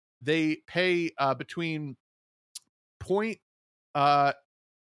 they pay between point uh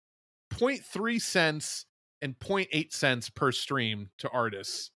 0.3 cents and 0.8 cents per stream to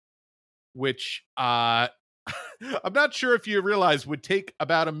artists, which I'm not sure if you realize would take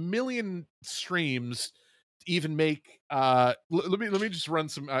about 1 million streams to even make let me just run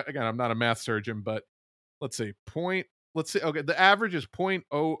some again, I'm not a math surgeon, but let's see, okay, the average is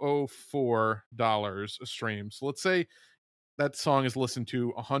 $0.004 a stream. So let's say that song is listened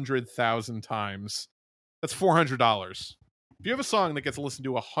to 100,000 times. That's $400. If you have a song that gets listened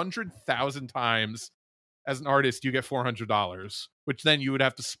to 100,000 times as an artist, you get $400, which then you would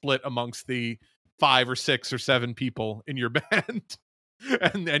have to split amongst the 5 or 6 or 7 people in your band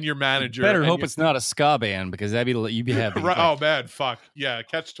and your manager. Better hope it's not a ska band, because that'd be you'd be happy. Right, oh man, fuck yeah!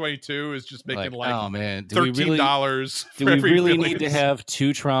 Catch-22 is just making like oh man, $13. Do we really need to have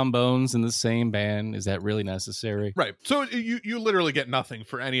 2 trombones in the same band? Is that really necessary? Right. So you literally get nothing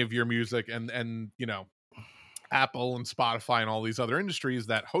for any of your music, and you know, Apple and Spotify and all these other industries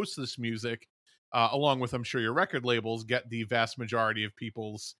that host this music, along with, I'm sure, your record labels, get the vast majority of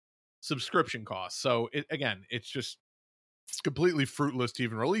people's subscription costs. So it's completely fruitless to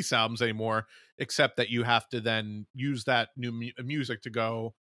even release albums anymore, except that you have to then use that new music to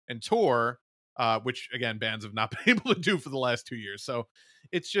go and tour, which again, bands have not been able to do for the last 2 years. So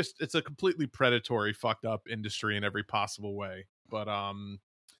it's a completely predatory, fucked up industry in every possible way. But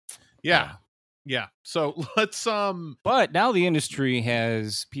yeah. So let's But now the industry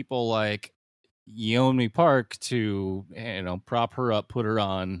has people like Yeonmi Park to, you know, prop her up, put her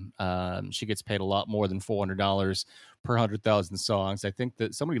on. She gets paid a lot more than $400 per 100,000 songs. I think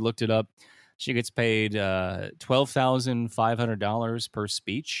that somebody looked it up. She gets paid $12,500 per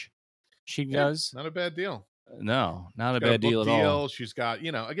speech. She does. Not a bad deal. No, not a bad deal at all. She's got,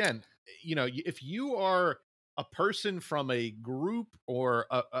 you know, again, you know, if you are a person from a group or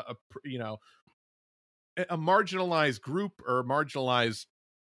a you know, a marginalized group or marginalized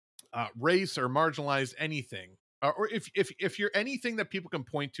race or marginalized anything, or if you're anything that people can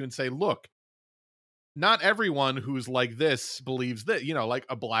point to and say, look, not everyone who's like this believes that, you know, like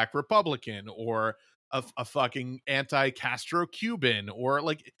a black Republican or a fucking anti-Castro Cuban, or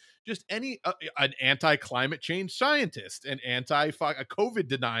like just any an anti-climate change scientist, an a COVID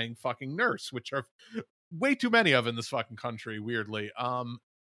denying fucking nurse, which are way too many of in this fucking country, weirdly.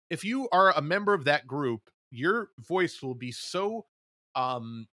 If you are a member of that group, your voice will be so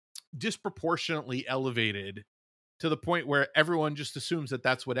disproportionately elevated to the point where everyone just assumes that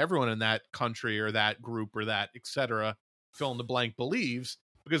that's what everyone in that country or that group or that etc. fill in the blank believes,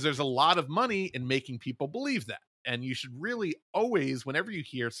 because there's a lot of money in making people believe that. And you should really always, whenever you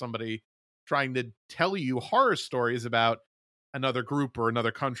hear somebody trying to tell you horror stories about another group or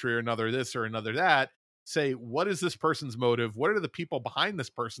another country or another this or another that, say, what is this person's motive? What are the people behind this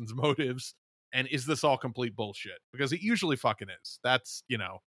person's motives? And is this all complete bullshit? Because it usually fucking is. That's, you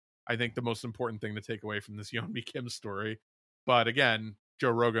know, I think the most important thing to take away from this Yeonmi Kim story. But again, Joe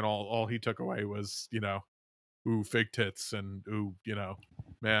Rogan, all he took away was, you know, ooh, fake tits, and ooh,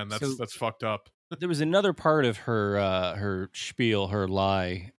 man, So- that's fucked up. There was another part of her spiel, her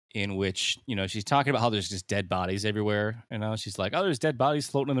lie, in which she's talking about how there's just dead bodies everywhere. She's like, oh, there's dead bodies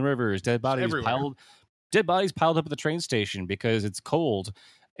floating in the rivers, dead bodies everywhere. piled up at the train station because it's cold,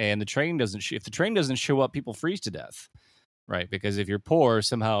 and the train doesn't. If the train doesn't show up, people freeze to death, right? Because if you're poor,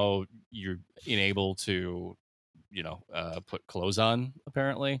 somehow you're unable to, put clothes on.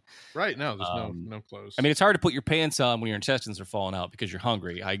 Apparently, Right. No, there's no clothes. I mean, it's hard to put your pants on when your intestines are falling out because you're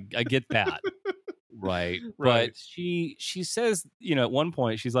hungry. I get that. Right. But she says, at one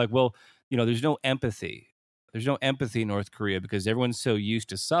point she's like, well, there's no empathy. There's no empathy in North Korea because everyone's so used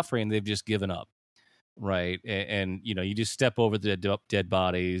to suffering, they've just given up. Right. And you just step over the dead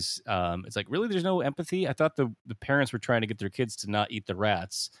bodies. It's like, really, there's no empathy? I thought the parents were trying to get their kids to not eat the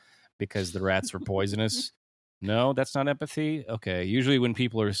rats because the rats were poisonous. No, that's not empathy. Okay. Usually when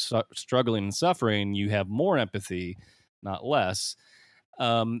people are struggling and suffering, you have more empathy, not less.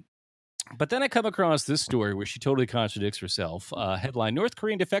 But then I come across this story where she totally contradicts herself. Headline: North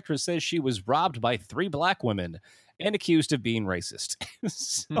Korean defector says she was robbed by 3 black women and accused of being racist.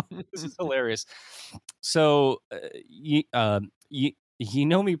 So, this is hilarious. So,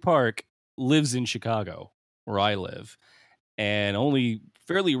 Yinomi Park lives in Chicago, where I live. And only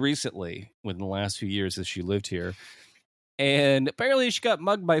fairly recently, within the last few years, has she lived here. And apparently she got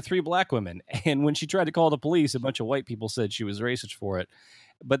mugged by 3 black women. And when she tried to call the police, a bunch of white people said she was racist for it.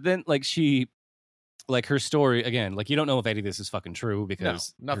 But then, her story, again, you don't know if any of this is fucking true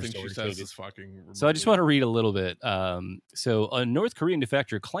because nothing she says is fucking. So I just want to read a little bit. So a North Korean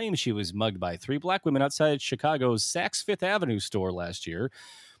defector claims she was mugged by 3 black women outside Chicago's Saks Fifth Avenue store last year,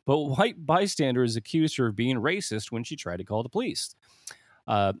 but white bystanders accused her of being racist when she tried to call the police.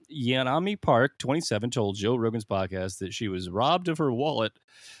 Yanami Park, 27, told Joe Rogan's podcast that she was robbed of her wallet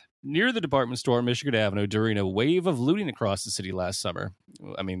near the department store on Michigan Avenue during a wave of looting across the city last summer.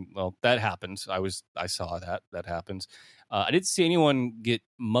 I mean, well, that happened. I saw that happened. I didn't see anyone get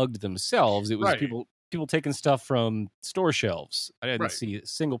mugged themselves. It was people taking stuff from store shelves. I didn't see a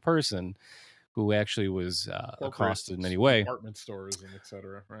single person who actually was accosted in any way. Department stores and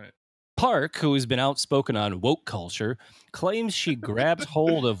etc. Right. Park, who has been outspoken on woke culture, claims she grabbed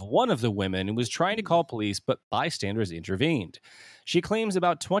hold of one of the women and was trying to call police, but bystanders intervened. She claims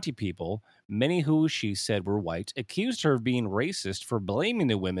about 20 people, many who she said were white, accused her of being racist for blaming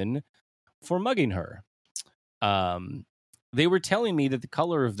the women for mugging her. They were telling me that the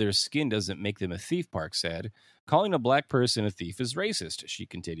color of their skin doesn't make them a thief, Park said. Calling a black person a thief is racist, she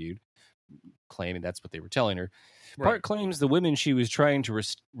continued, claiming that's what they were telling her. Park claims the women she was trying to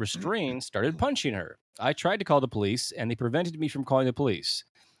restrain started punching her. I tried to call the police, and they prevented me from calling the police.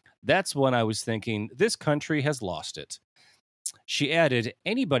 That's when I was thinking, this country has lost it. She added,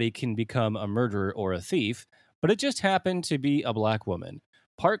 anybody can become a murderer or a thief, but it just happened to be a black woman.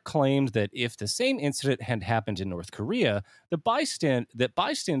 Park claimed that if the same incident had happened in North Korea, that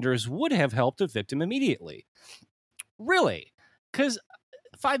bystanders would have helped the victim immediately. Really? Because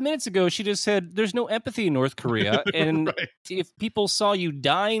 5 minutes ago, she just said there's no empathy in North Korea, and if people saw you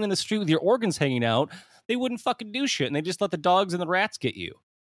dying in the street with your organs hanging out, they wouldn't fucking do shit, and they just let the dogs and the rats get you,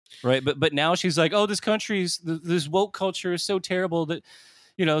 right? But now she's like, oh, this woke culture is so terrible that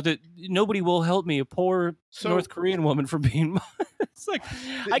that nobody will help me, a poor North Korean woman, for being. It's like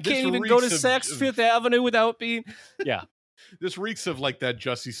I can't even go to Saks Fifth Avenue without being. Yeah. This reeks of that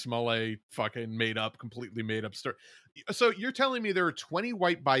Jussie Smollett fucking completely made up story. So you're telling me there are 20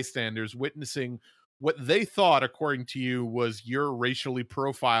 white bystanders witnessing what they thought, according to you, was your racially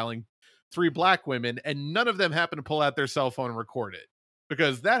profiling 3 black women, and none of them happen to pull out their cell phone and record it?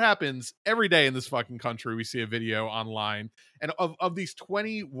 Because that happens every day in this fucking country. We see a video online, and of these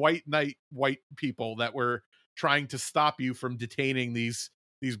 20 white people that were trying to stop you from detaining these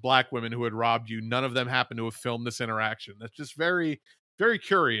black women who had robbed you, none of them happen to have filmed this interaction. That's just very, very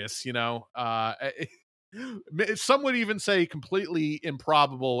curious, some would even say completely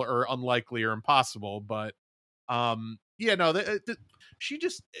improbable or unlikely or impossible, but she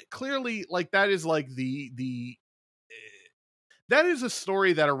just clearly, that is that is a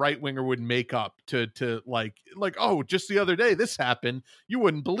story that a right-winger would make up to oh, just the other day this happened, you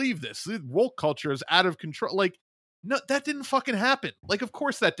wouldn't believe this, the woke culture is out of control. No, that didn't fucking happen. Of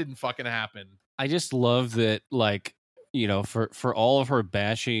course that didn't fucking happen. I just love that, for all of her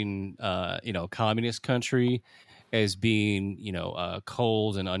bashing, communist country as being,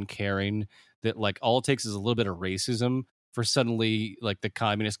 cold and uncaring, that all it takes is a little bit of racism for suddenly, the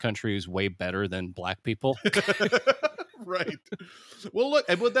communist country is way better than black people. Right. Well, look,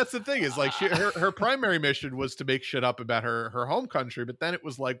 but that's the thing is her primary mission was to make shit up about her home country, but then it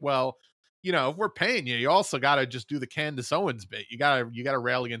was well, if we're paying you, you also got to just do the Candace Owens bit. You got to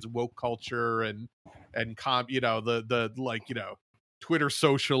rail against woke culture and the Twitter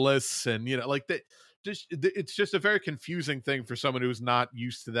socialists and like that. It's just a very confusing thing for someone who's not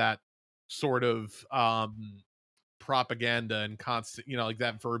used to that sort of propaganda and constant, like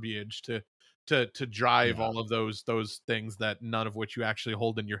that verbiage to drive all of those things that none of which you actually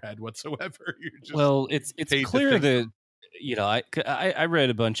hold in your head whatsoever. You're just it's clear that I read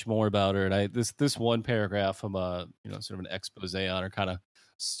a bunch more about her, and this one paragraph from sort of an expose on her kind of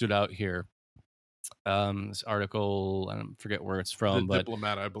stood out here. This article, I don't forget where it's from, but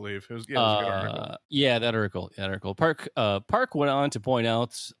Diplomat, I believe. It was a good article. Yeah, that article. Park went on to point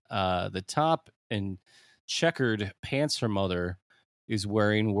out the top and checkered pants her mother is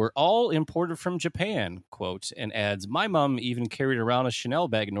wearing were all imported from Japan, quote, and adds, "My mom even carried around a Chanel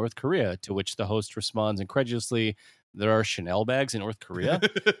bag in North Korea," to which the host responds incredulously, "There are Chanel bags in North Korea?"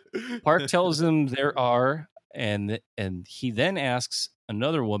 Park tells him there are, and he then asks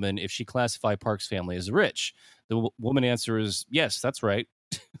another woman if she classified Park's family as rich. The woman answers, "Yes, that's right."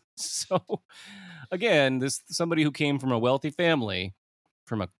 So, again, this somebody who came from a wealthy family,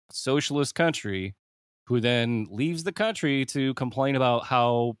 from a socialist country, who then leaves the country to complain about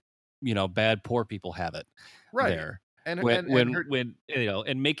how bad poor people have it there,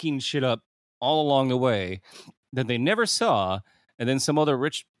 and making shit up all along the way that they never saw, and then some other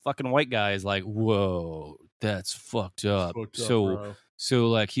rich fucking white guy is like, "Whoa, that's fucked up." So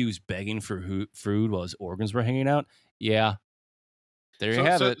like he was begging for food while his organs were hanging out. Yeah, there you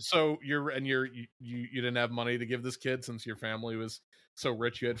have it. So you didn't have money to give this kid since your family was so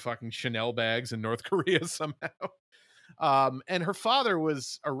rich. You had fucking Chanel bags in North Korea somehow. And her father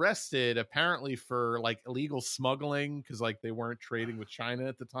was arrested apparently for like illegal smuggling because like they weren't trading with China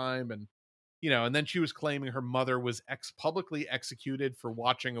at the time, and and then she was claiming her mother was publicly executed for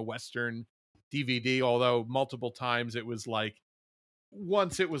watching a Western DVD. Although multiple times it was like.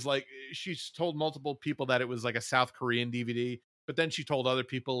 Once it was like she's told multiple people that it was like a South Korean DVD, but then she told other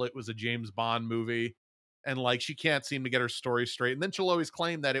people it was a James Bond movie, and like she can't seem to get her story straight. And then she'll always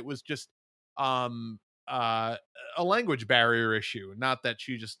claim that it was just a language barrier issue, not that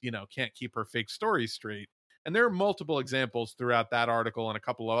she just can't keep her fake story straight. And there are multiple examples throughout that article and a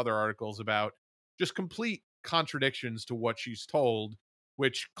couple of other articles about just complete contradictions to what she's told,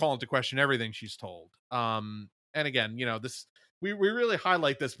 which call into question everything she's told. And again, this. We really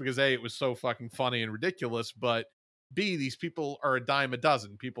highlight this because A, it was so fucking funny and ridiculous, but B, these people are a dime a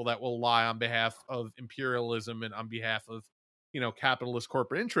dozen. People that will lie on behalf of imperialism and on behalf of, capitalist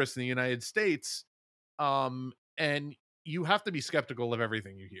corporate interests in the United States. And you have to be skeptical of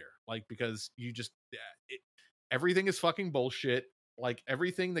everything you hear, like, because everything is fucking bullshit. Like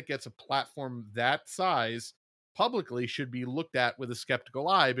everything that gets a platform that size publicly should be looked at with a skeptical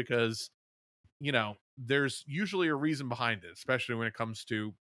eye because, there's usually a reason behind it, especially when it comes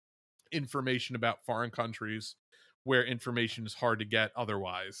to information about foreign countries where information is hard to get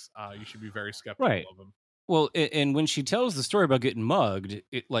otherwise. You should be very skeptical of them. Well, and when she tells the story about getting mugged,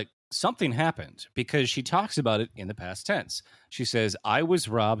 it like something happened because she talks about it in the past tense. She says, "I was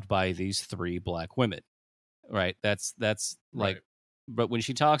robbed by these 3 black women." Right. That's like, right. But when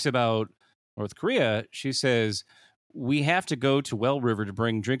she talks about North Korea, she says, "We have to go to Well River to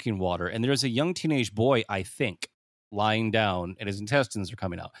bring drinking water. And there's a young teenage boy, I think, lying down and his intestines are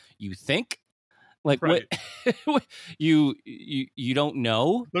coming out." You think? Like, right. What? you don't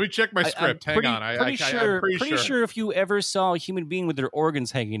know? Let me check my script. Hang on. I'm pretty sure if you ever saw a human being with their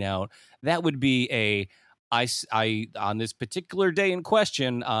organs hanging out, that would be I on this particular day in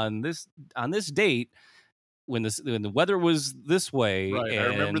question, on this date, when the weather was this way, right? And I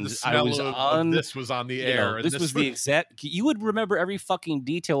remember the smell of this was on the air. And this was the exact. You would remember every fucking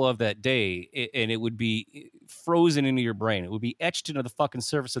detail of that day, and it would be frozen into your brain. It would be etched into the fucking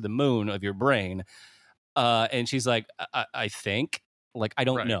surface of the moon of your brain. And she's like, I think, like, I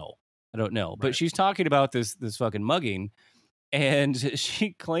don't know, but she's talking about this fucking mugging. And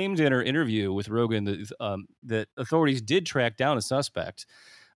she claimed in her interview with Rogan that authorities did track down a suspect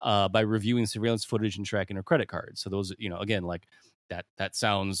by reviewing surveillance footage and tracking her credit cards. So those, again, like that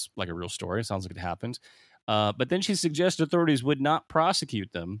sounds like a real story. It sounds like it happened. But then she suggested authorities would not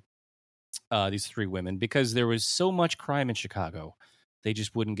prosecute them, these 3 women, because there was so much crime in Chicago, they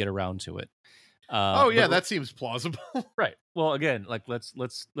just wouldn't get around to it. That seems plausible. Right. Well, again, like let's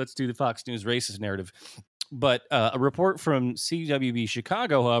do the Fox News racist narrative. But a report from CWB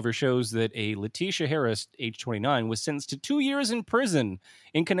Chicago, however, shows that a Letitia Harris, age 29, was sentenced to 2 years in prison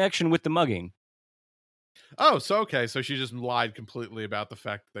in connection with the mugging. Oh, so okay. So she just lied completely about the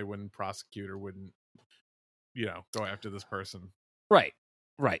fact that they wouldn't prosecute or wouldn't, go after this person. Right.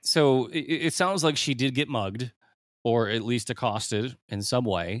 Right. So it sounds like she did get mugged or at least accosted in some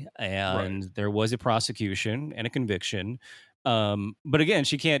way. And there was a prosecution and a conviction. But again,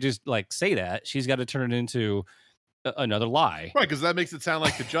 she can't just like say that. She's got to turn it into another lie. Right, because that makes it sound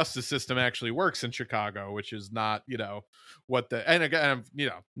like the justice system actually works in Chicago, which is not, what the, and again,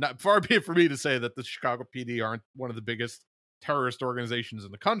 not far be it for me to say that the Chicago PD aren't one of the biggest terrorist organizations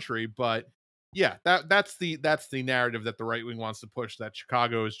in the country, but yeah, that's the narrative that the right wing wants to push, that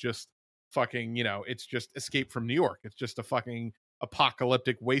Chicago is just fucking, it's just Escape from New York. It's just a fucking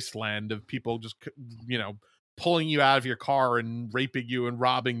apocalyptic wasteland of people just, pulling you out of your car and raping you and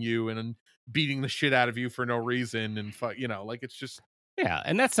robbing you and beating the shit out of you for no reason, and like it's just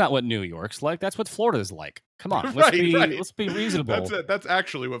and that's not what New York's like. That's what Florida's like. Come on, let's be reasonable. That's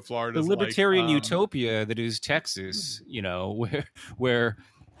actually what Florida's the libertarian like. Utopia that is Texas, where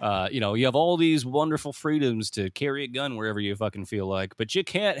you have all these wonderful freedoms to carry a gun wherever you fucking feel like, but you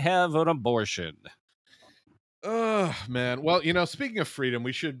can't have an abortion. Oh man. Well, speaking of freedom,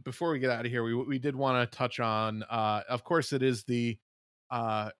 we should, before we get out of here, we did want to touch on of course it is the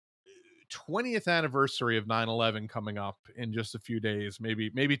 20th anniversary of 9/11 coming up in just a few days,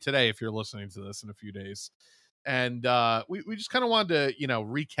 maybe today if you're listening to this in a few days. And we just kind of wanted to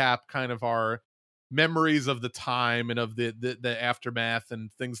recap kind of our memories of the time and of the aftermath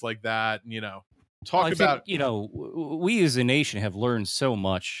and things like that, and talk about we as a nation have learned so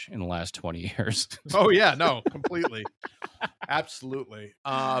much in the last 20 years. Oh yeah, no, completely. Absolutely.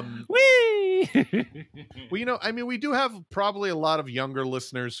 Whee! Well, we do have probably a lot of younger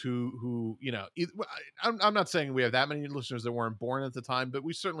listeners who I'm not saying we have that many listeners that weren't born at the time, but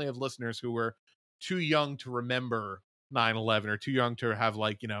we certainly have listeners who were too young to remember 9/11 or too young to have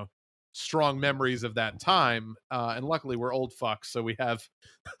strong memories of that time. And luckily we're old fucks, so we have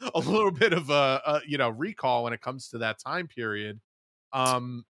a little bit of a recall when it comes to that time period.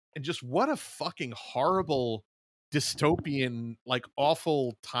 And just what a fucking horrible, dystopian,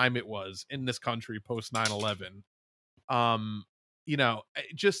 awful time it was in this country post 9/11. And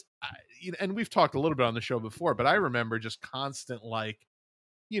we've talked a little bit on the show before, but I remember just constant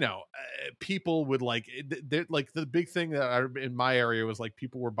people would the big thing that in my area was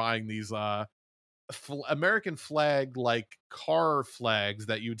people were buying these American flag car flags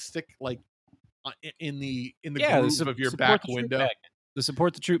that you'd stick in the groove of your back window. The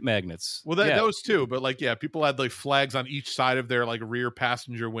support the troop magnets. Well, those too, but people had flags on each side of their rear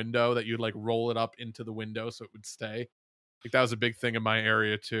passenger window that you'd roll it up into the window so it would stay. That was a big thing in my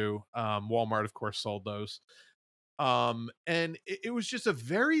area too. Walmart, of course, sold those. And it was just a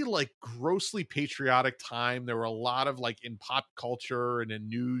very grossly patriotic time. There were a lot of in pop culture and in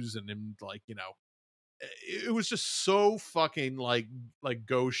news and in it was just so fucking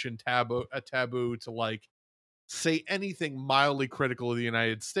gauche and taboo to say anything mildly critical of the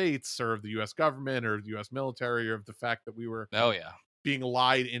United States or of the U.S. government or the U.S. military, or of the fact that we were being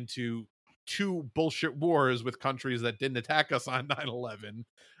lied into 2 bullshit wars with countries that didn't attack us on 9/11,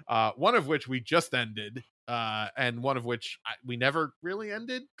 one of which we just ended, and one of which we never really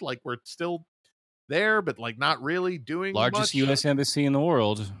ended. We're still there, but not really doing largest much. U.S. embassy in the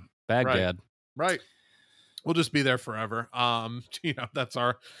world, Baghdad. Right. We'll just be there forever. That's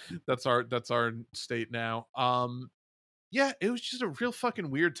our state now. Yeah, it was just a real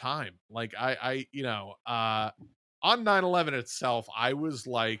fucking weird time. On 9/11 itself, I was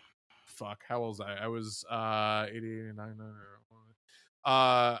fuck, how old was I? I was 89,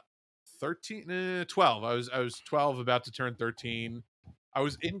 13, 12. I was 12, about to turn 13. I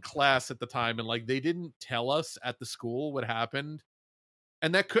was in class at the time, and they didn't tell us at the school what happened.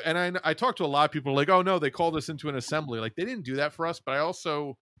 And that could, and I talked to a lot of people oh no, they called us into an assembly. They didn't do that for us. But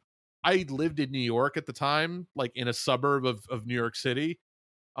I lived in New York at the time, in a suburb of New York City.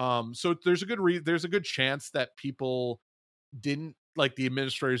 So there's a good chance that people didn't, the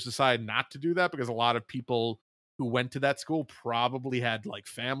administrators decided not to do that, because a lot of people who went to that school probably had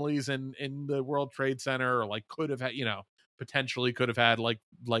families in the World Trade Center, or could have had, potentially could have had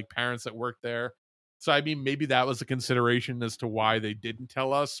parents that worked there. So maybe that was a consideration as to why they didn't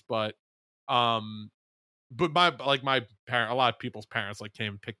tell us. But my parent, a lot of people's parents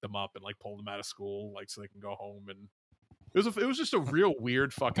came and picked them up and pulled them out of school so they can go home. And it was just a real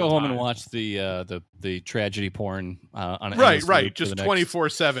weird fucking go home time. And watch the tragedy porn on right just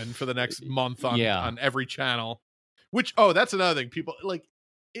 24/7 for the next month on every channel. Which that's another thing. People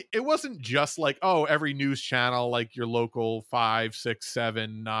it wasn't just every news channel, your local 5, 6,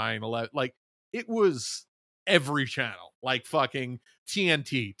 7, 9, 11. It was every channel, fucking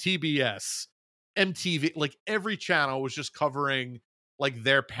TNT, TBS, MTV. Every channel was just covering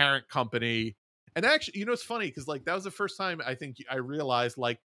their parent company And actually, it's funny because like that was the first time I think I realized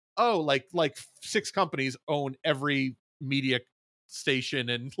like, oh, like 6 companies own every media station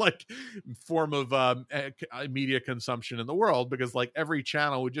and like form of media consumption in the world, because like every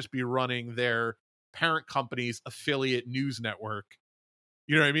channel would just be running their parent company's affiliate news network.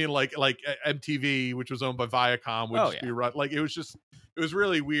 You know what I mean? Like MTV, which was owned by Viacom, would just be run like it was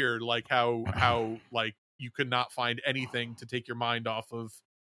really weird, like how like you could not find anything to take your mind off of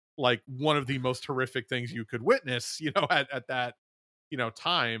like one of the most horrific things you could witness, at that,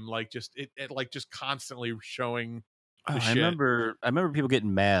 time, like just it like just constantly showing the I shit. remember people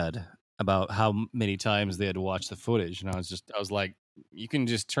getting mad about how many times they had to watch the footage, and I was like, you can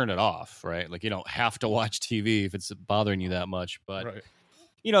just turn it off, right? Like you don't have to watch TV if it's bothering you that much. But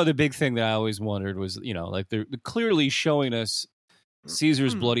Right. the big thing that I always wondered was, like they're clearly showing us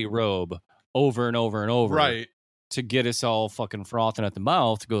Caesar's bloody robe over and over and over, Right. to get us all fucking frothing at the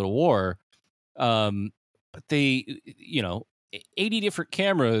mouth to go to war. But they, 80 different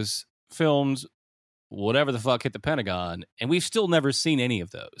cameras filmed whatever the fuck hit the Pentagon, and we've still never seen any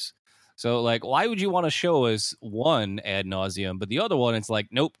of those. So, like, why would you want to show us one ad nauseum, but the other one, it's like,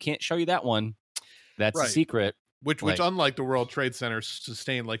 nope, can't show you that one. That's a secret. Which, unlike the World Trade Center,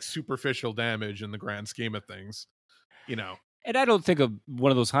 sustained like superficial damage in the grand scheme of things, And I don't think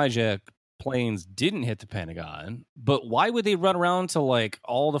one of those hijacked planes didn't hit the Pentagon, but why would they run around to like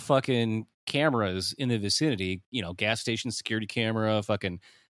all the fucking cameras in the vicinity? Gas station security camera, fucking,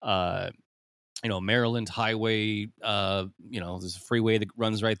 Maryland highway. There's a freeway that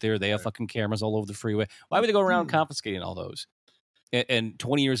runs right there. They have fucking cameras all over the freeway. Why would they go around confiscating all those? And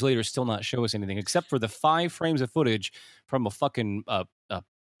 20 years later, still not show us anything except for the 5 frames of footage from a fucking a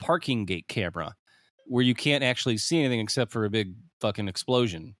parking gate camera, where you can't actually see anything except for a big fucking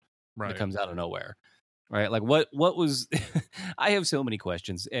explosion that comes out of nowhere. Right. Like what was, I have so many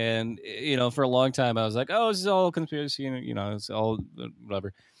questions, and, for a long time I was like, oh, this is all conspiracy and, it's all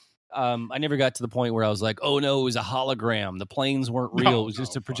whatever. I never got to the point where I was like, oh no, it was a hologram. The planes weren't real. It was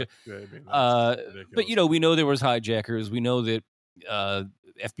just a project. But we know there was hijackers. We know that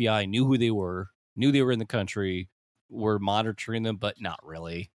FBI knew who they were in the country, were monitoring them, but not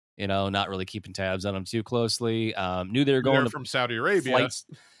really. Not really keeping tabs on them too closely. Knew they were going from Saudi Arabia. Flights.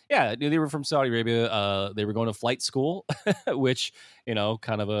 Yeah, knew they were from Saudi Arabia. They were going to flight school, which,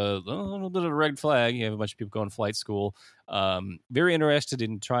 kind of a little bit of a red flag. You have a bunch of people going to flight school. Very interested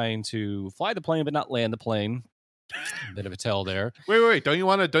in trying to fly the plane, but not land the plane. A bit of a tell there. Wait. You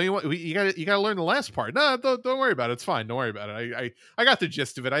gotta learn the last part. No, don't worry about it. It's fine. Don't worry about it. I got the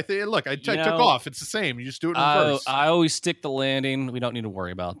gist of it. I think, look, I took off. It's the same. You just do it in reverse. I always stick the landing. We don't need to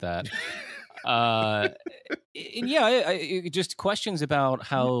worry about that. Just questions about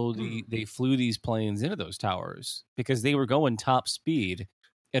how they flew these planes into those towers, because they were going top speed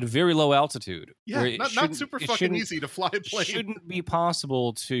at a very low altitude. Yeah, not super fucking easy to fly a plane. Shouldn't be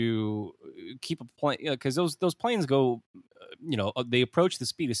possible to keep a plane, because those planes go, they approach the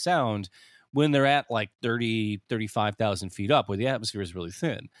speed of sound when they're at like 35,000 feet up, where the atmosphere is really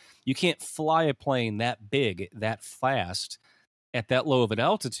thin. You can't fly a plane that big, that fast, at that low of an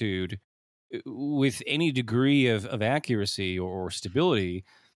altitude with any degree of accuracy or stability.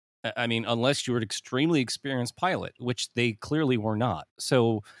 I mean, unless you're an extremely experienced pilot, which they clearly were not.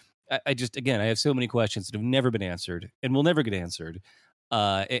 So I have so many questions that have never been answered and will never get answered.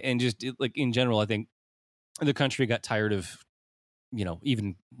 And just like in general, I think the country got tired of,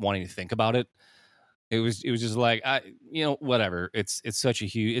 even wanting to think about it. It was just like, whatever. It's such a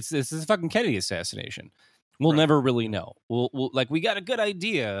huge, this is a fucking Kennedy assassination. We'll never really know. We'll like, we got a good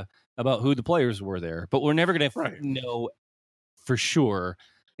idea about who the players were there, but we're never going to know for sure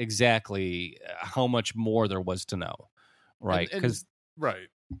exactly how much more there was to know. Right.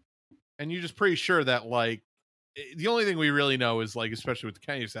 And you're just pretty sure that like the only thing we really know is like, especially with the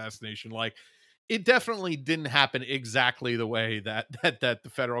Kennedy assassination, like it definitely didn't happen exactly the way that the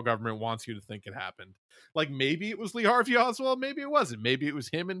federal government wants you to think it happened. Like maybe it was Lee Harvey Oswald, maybe it wasn't. Maybe it was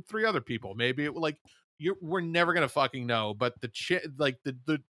him and 3 other people. Maybe it like we're never gonna fucking know. But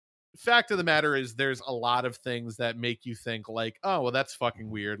the fact of the matter is, there's a lot of things that make you think like, oh well, that's fucking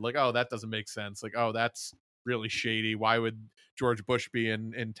weird. Like, oh, that doesn't make sense. Like, oh, that's really shady. Why would George Bush be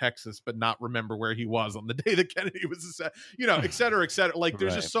in Texas but not remember where he was on the day that Kennedy was, et cetera, et cetera. Like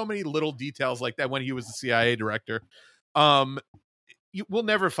there's just so many little details like that when he was the CIA director. We'll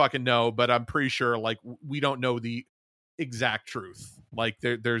never fucking know, but I'm pretty sure like we don't know the exact truth. Like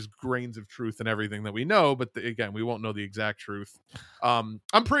there's grains of truth in everything that we know, but again, we won't know the exact truth. I'm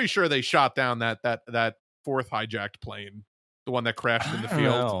pretty sure they shot down that 4th hijacked plane, the one that crashed in the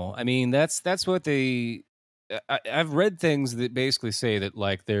field. I mean, that's what they I've read things that basically say that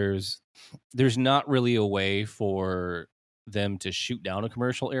like there's not really a way for them to shoot down a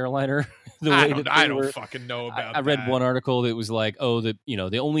commercial airliner the way that I they don't were. fucking know about I read that. one article that was like, oh, that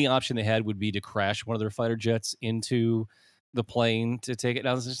the only option they had would be to crash one of their fighter jets into the plane to take it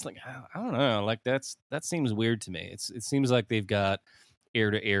down. It's just like, I don't know, like that seems weird to me. It seems like they've got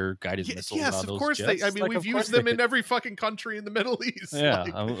air-to-air guided missiles Yes, on of those course jets. I mean, like, we've of used course them they in could. every fucking country in the Middle East. Yeah,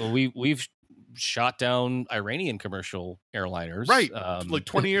 Like, we've shot down Iranian commercial airliners, right, like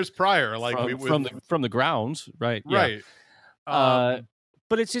 20 years prior, like from the ground, right? right. Yeah.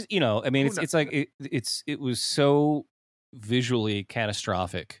 But it's just I mean, it's like it was so visually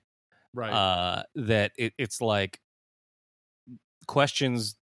catastrophic, right. that it's like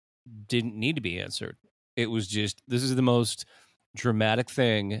questions didn't need to be answered. It was just, this is the most dramatic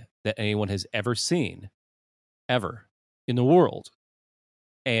thing that anyone has ever seen, ever in the world,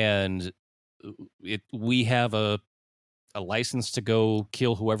 and we have a license to go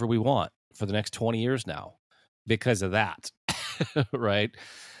kill whoever we want for the next 20 years now because of that. Right.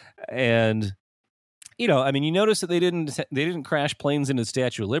 And I mean, you notice that they didn't crash planes into the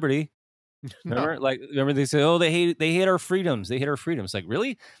Statue of Liberty. Remember, remember they said, oh, they hate our freedoms. They hate our freedoms. Like,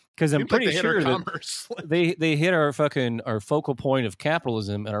 really? Because I'm pretty sure that they hit our focal point of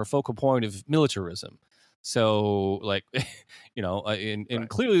capitalism and our focal point of militarism. So, like, and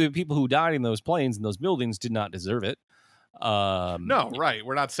clearly the people who died in those planes and those buildings did not deserve it. No, right.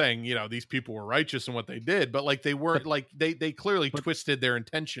 We're not saying these people were righteous in what they did, but like they weren't, like they clearly twisted their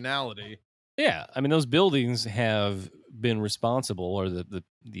intentionality. Yeah, I mean, those buildings have been responsible, or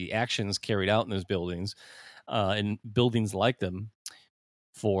the actions carried out in those buildings, and buildings like them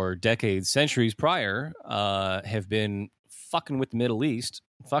for decades, centuries prior, have been fucking with the Middle East,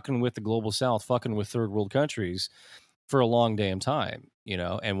 fucking with the global South, fucking with third world countries for a long damn time.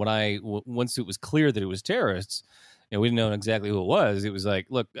 And once it was clear that it was terrorists, we didn't know exactly who it was. It was like,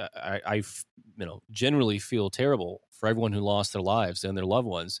 look, I generally feel terrible for everyone who lost their lives and their loved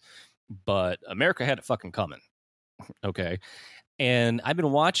ones, but America had it fucking coming. Okay. And I've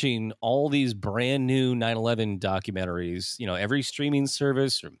been watching all these brand new 9/11 documentaries, every streaming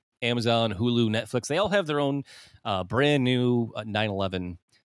service from Amazon, Hulu, Netflix, they all have their own brand new 9/11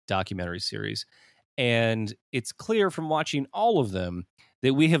 documentary series. And it's clear from watching all of them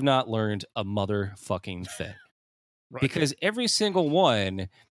that we have not learned a motherfucking thing. Right. Because every single one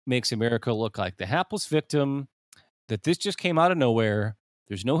makes America look like the hapless victim, that this just came out of nowhere.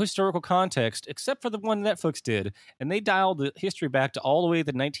 There's no historical context except for the one Netflix did. And they dialed the history back to all the way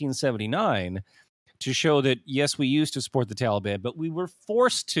to 1979 to show that, yes, we used to support the Taliban, but we were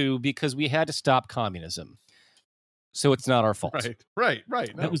forced to because we had to stop communism. So it's not our fault. Right. No,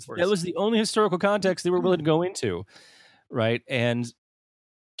 that was the only historical context they were willing to go into. Right. And,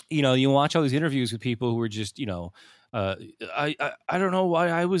 you watch all these interviews with people who were just, I don't know why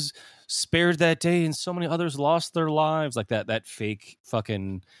I was spared that day and so many others lost their lives, like that fake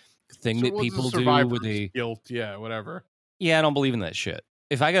fucking thing that people do with the guilt. Yeah, whatever. Yeah, I don't believe in that shit.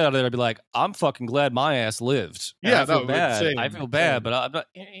 If I got out of there, I'd be like, I'm fucking glad my ass lived. Yeah, I feel bad. I feel bad, but I'm not,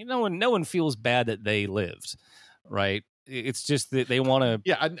 no one feels bad that they lived, right? It's just that they want to.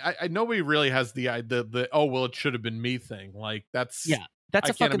 Yeah, I nobody really has the oh well, it should have been me thing. Like that's That's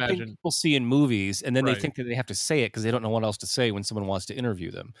a fucking thing people see in movies, and then they think that they have to say it because they don't know what else to say when someone wants to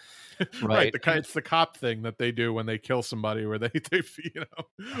interview them. Right? It's the cop thing that they do when they kill somebody, where they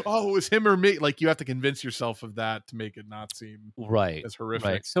oh, it was him or me. Like you have to convince yourself of that to make it not seem as horrific.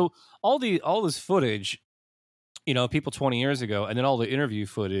 Right. So all this footage, people 20 years ago, and then all the interview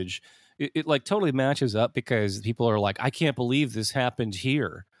footage, it like totally matches up because people are like, I can't believe this happened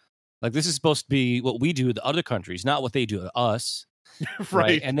here. Like this is supposed to be what we do to other countries, not what they do to us.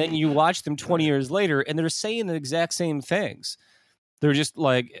 Right. And then you watch them 20 years later and they're saying the exact same things. They're just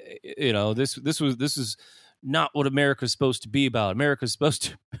like, this is not what America's supposed to be about. America's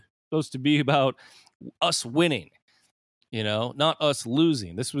supposed to be about us winning, not us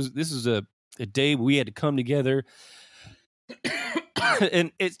losing. This is a day we had to come together.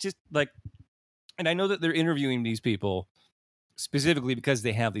 And it's just like, and I know that they're interviewing these people specifically because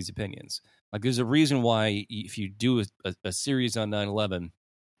they have these opinions. Like there's a reason why if you do a series on 9/11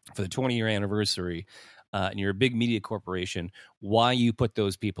 for the 20-year anniversary, and you're a big media corporation, why you put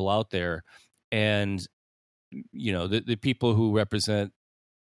those people out there. And, the people who represent,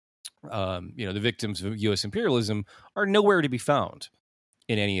 the victims of U.S. imperialism are nowhere to be found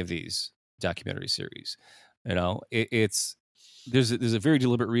in any of these documentary series. There's a very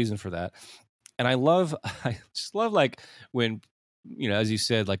deliberate reason for that. And I just love like when, as you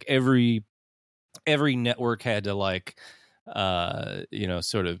said, like every network had to like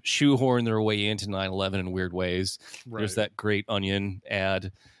sort of shoehorn their way into 9/11 in weird ways. Right. There's that great Onion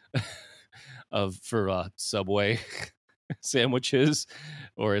ad for Subway sandwiches,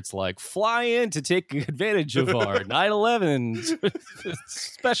 or it's like, fly in to take advantage of our 9/11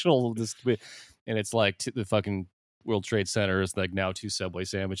 special and it's like the fucking World Trade Center is like now 2 Subway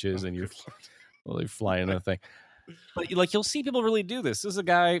sandwiches, and they fly in that thing. But like, you'll see people really do this. This is a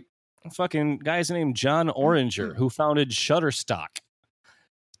guy's named John Oranger, who founded Shutterstock,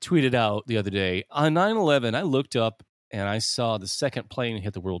 tweeted out the other day, on 9/11 I looked up and I saw the second plane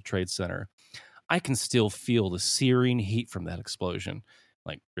hit the World Trade Center. I can still feel the searing heat from that explosion.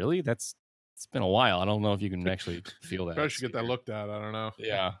 Like, really? It's been a while. I don't know if you can actually feel that. I should get that looked at. I don't know.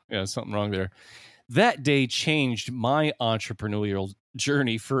 Yeah, something wrong there. That day changed my entrepreneurial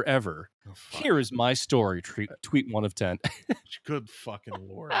journey forever. Oh, here is my story. Tweet 1 of 10. Good fucking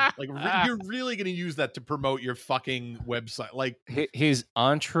Lord. Like, you're really going to use that to promote your fucking website? Like, his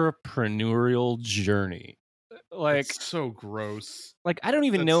entrepreneurial journey. Like, that's so gross. Like, I don't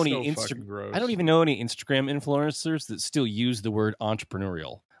even know any gross. I don't even know any Instagram influencers that still use the word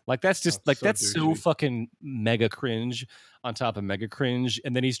entrepreneurial. Like, that's just that's so fucking mega cringe on top of mega cringe.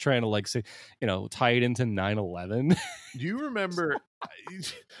 And then he's trying to like say, tie it into 9/11. Do you remember?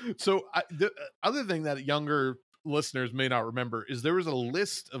 So the other thing that younger listeners may not remember is there was a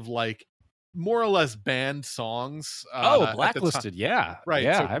list of like more or less banned songs. Blacklisted. Yeah. Right.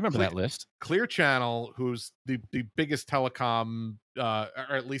 Yeah. So I remember that list. Clear Channel, who's the biggest telecom, or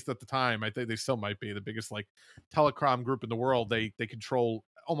at least at the time, I think they still might be the biggest like telecom group in the world. They control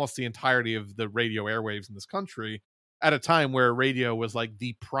almost the entirety of the radio airwaves in this country at a time where radio was like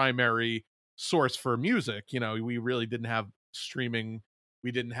the primary source for music. We really didn't have streaming.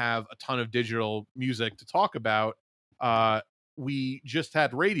 We didn't have a ton of digital music to talk about. We just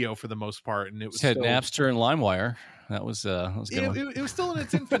had radio for the most part, and it was Napster and LimeWire. That was good. It was still in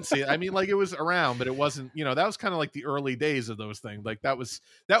its infancy. I mean, like, it was around, but it wasn't. That was kind of like the early days of those things. Like that was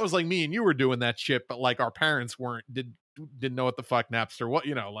like me and you were doing that shit, but like our parents didn't know what the fuck Napster.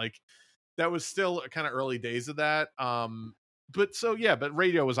 Like that was still kind of early days of that. But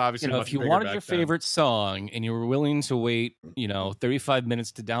radio was obviously much if you bigger wanted back your then. favorite song and you were willing to wait 35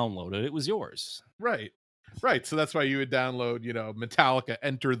 minutes to download it, it was yours. Right. So that's why you would download, Metallica,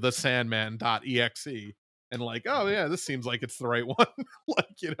 Enter the Sandman.exe, and like, oh yeah, this seems like it's the right one.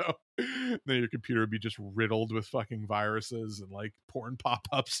 Like, then your computer would be just riddled with fucking viruses and like porn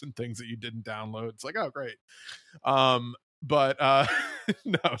pop-ups and things that you didn't download. It's like, oh great. But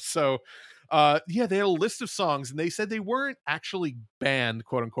no, so they had a list of songs, and they said they weren't actually banned,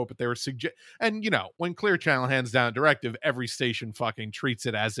 quote unquote, but they were and when Clear Channel hands down a directive, every station fucking treats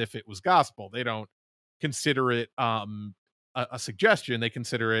it as if it was gospel. They don't consider it a suggestion. They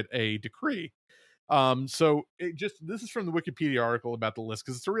consider it a decree. So this is from the Wikipedia article about the list,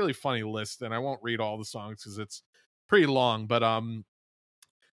 because it's a really funny list, and I won't read all the songs because it's pretty long, but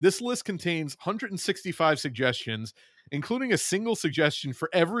this list contains 165 suggestions, including a single suggestion for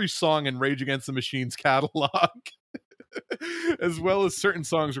every song in Rage Against the Machine's catalog, as well as certain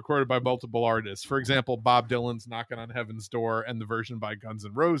songs recorded by multiple artists. For example, Bob Dylan's Knocking on Heaven's Door and the version by Guns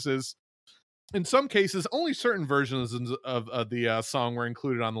N' Roses. In some cases, only certain versions of the song were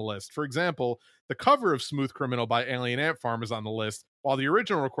included on the list. For example, the cover of Smooth Criminal by Alien Ant Farm is on the list, while the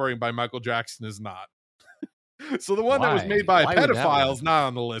original recording by Michael Jackson is not. So the one that was made by a pedophile is not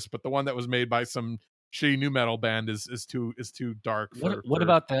on the list, but the one that was made by some shitty new metal band is too dark. What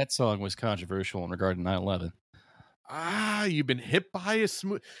about that song was controversial in regard to 9/11? You've been hit by a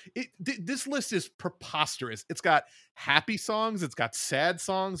smooth. This list is preposterous. It's got happy songs, it's got sad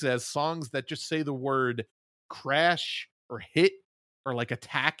songs, it has songs that just say the word crash or hit or like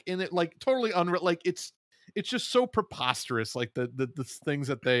attack in it, like totally unreal. Like it's just so preposterous. Like the things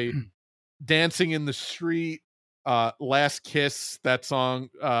that they Dancing in the Street, Last Kiss, that song.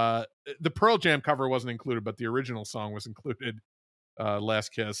 The Pearl Jam cover wasn't included, but the original song was included. Last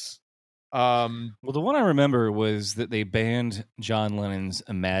Kiss. Well, the one I remember was that they banned John Lennon's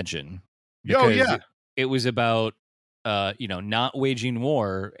Imagine. It was about not waging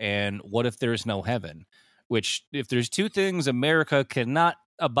war and what if there's no heaven, which if there's two things America cannot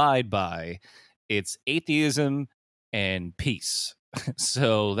abide by, it's atheism and peace.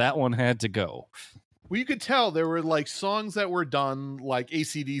 So that one had to go. Well, you could tell there were like songs that were done like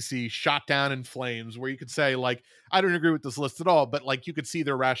AC/DC, Shot Down in Flames, where you could say like, I don't agree with this list at all, but like you could see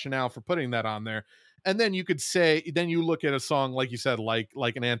their rationale for putting that on there. And then you could say, then you look at a song, like you said, like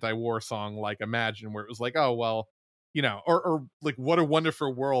an anti-war song, like Imagine, where it was like, oh, well, or like What a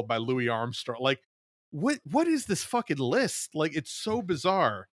Wonderful World by Louis Armstrong. Like, what is this fucking list? Like, it's so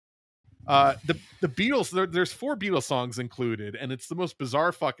bizarre. The Beatles, there's 4 Beatles songs included, and it's the most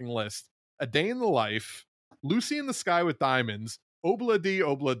bizarre fucking list. A Day in the Life, Lucy in the Sky with Diamonds, Obla Di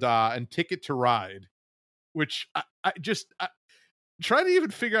Obla Da, and Ticket to Ride, which I try to even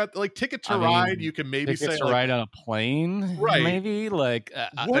figure out, like, Ticket to Ride, you can maybe say, to like, ride on a plane, right? Maybe like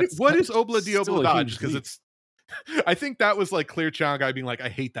what is Obla Di Obla Da? Just because leap. it's, I think that was like Clear Channel guy being like, I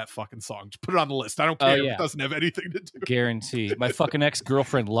hate that fucking song. Just put it on the list. I don't care. It doesn't have anything to do. Guarantee. My fucking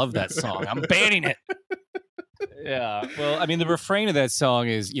ex-girlfriend loved that song. I'm banning it. Yeah. Well, I mean, the refrain of that song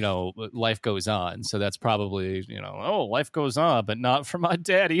is, life goes on. So that's probably, oh, life goes on, but not for my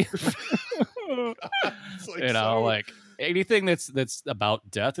daddy. Like anything that's about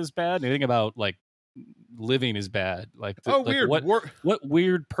death is bad. Anything about like living is bad. Like, weird. What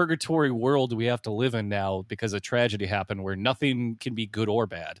weird purgatory world do we have to live in now because a tragedy happened where nothing can be good or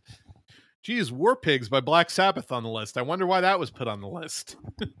bad? Geez, War Pigs by Black Sabbath on the list. I wonder why that was put on the list.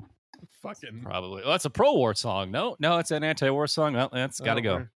 Fucking probably. Well, that's a pro-war song. No, it's an anti-war song. Well, that's got to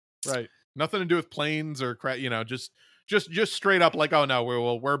go. Right. Nothing to do with planes or just straight up like, oh no,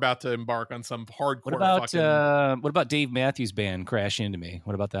 we're about to embark on some hardcore. What about Dave Matthews Band Crash Into Me?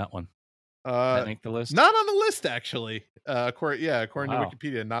 What about that one? That make the list? Not on the list, actually. According to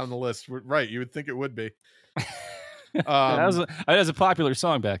Wikipedia, not on the list. Right, you would think it would be. That was a popular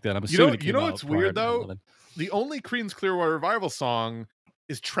song back then. I'm assuming. You know what's weird though? The only Creedence Clearwater Revival song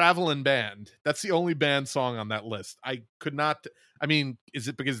is Travelin' Band. That's the only band song on that list. I could not. I mean, is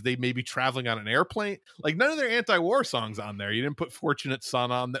it because they may be traveling on an airplane? Like, none of their anti-war songs on there. You didn't put Fortunate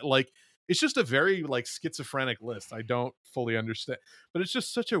Son on that. Like, it's just a very like schizophrenic list. I don't fully understand, but it's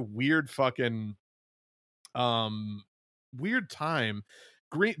just such a weird fucking weird time.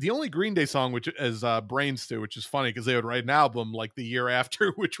 The only Green Day song, which is Brain Stew, which is funny because they would write an album like the year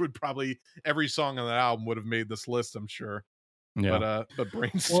after, which would probably every song on that album would have made this list, I'm sure. Yeah. But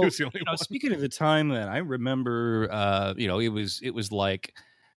Brain Stew is the only one. Speaking of the time that I remember, it was like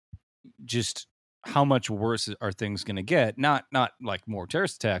just how much worse are things going to get? Not like more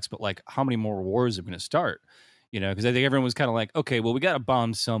terrorist attacks, but like how many more wars are going to start? Because I think everyone was kind of like, okay, well, we got to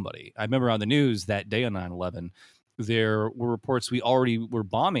bomb somebody. I remember on the news that day on 9/11, there were reports we already were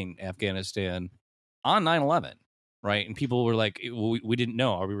bombing Afghanistan on 9/11, right? And people were like, we didn't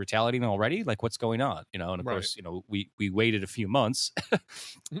know. Are we retaliating already? Like, what's going on? And of course, we waited a few months,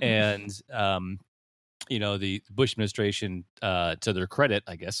 and the Bush administration, to their credit,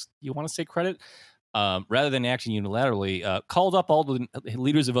 I guess you want to say credit, rather than acting unilaterally, called up all the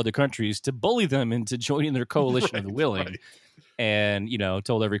leaders of other countries to bully them into joining their coalition of the willing, and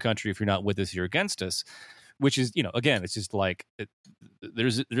told every country, if you're not with us, you're against us. Which is, again, it's just like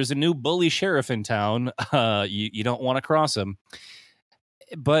there's a new bully sheriff in town. You don't want to cross him.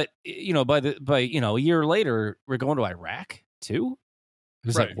 But by a year later, we're going to Iraq too. It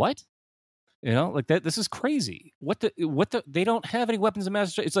was like, what? Like that. This is crazy. What the? They don't have any weapons of mass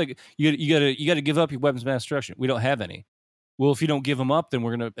destruction. It's like you gotta give up your weapons of mass destruction. We don't have any. Well, if you don't give them up, then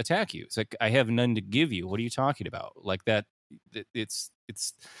we're gonna attack you. It's like, I have none to give you. What are you talking about? Like that. It's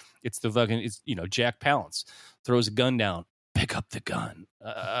the fucking, Jack Palance throws a gun down. Pick up the gun.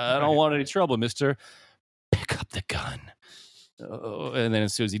 I don't want any trouble, mister. Pick up the gun. And then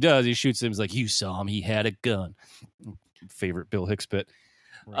as soon as he does, he shoots him. He's like, you saw him. He had a gun. Favorite Bill Hicks bit.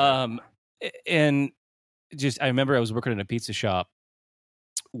 Right. And just, I remember I was working in a pizza shop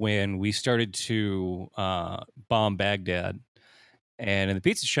when we started to bomb Baghdad. And in the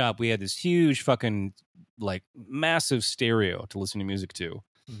pizza shop, we had this huge fucking, like, massive stereo to listen to music to.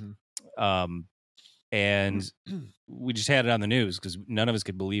 Mm-hmm. And we just had it on the news because none of us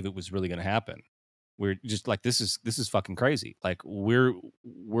could believe it was really going to happen. We're just like, this is fucking crazy. Like, we're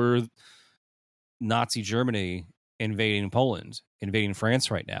Nazi Germany invading Poland, invading France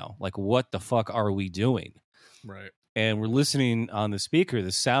right now. Like, what the fuck are we doing? Right. And we're listening on the speaker,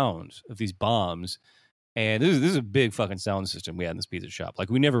 the sound of these bombs. And this is a big fucking sound system we had in this pizza shop. Like,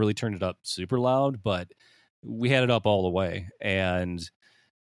 we never really turned it up super loud, but we had it up all the way. And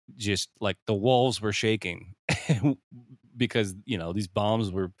just like the walls were shaking because, these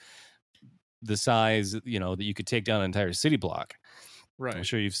bombs were the size, that you could take down an entire city block. Right. I'm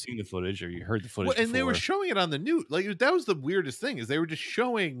sure you've seen the footage or you heard the footage. And they were showing it on the news. Like, that was the weirdest thing, is they were just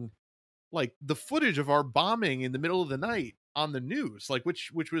showing like the footage of our bombing in the middle of the night on the news, like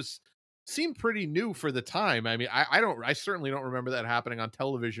which seemed pretty new for the time. I mean, I certainly don't remember that happening on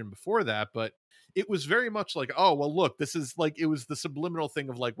television before that, but it was very much like, oh, well, look, this is like, it was the subliminal thing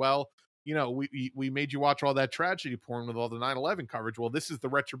of like, well, we made you watch all that tragedy porn with all the 9/11 coverage. Well, this is the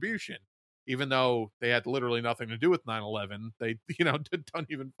retribution, even though they had literally nothing to do with 9/11. They, don't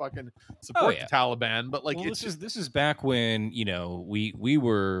even fucking support the Taliban. But like, this is back when, we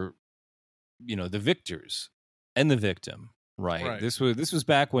were the victors and the victim. Right. This was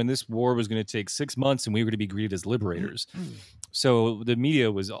back when this war was going to take 6 months and we were going to be greeted as liberators. So the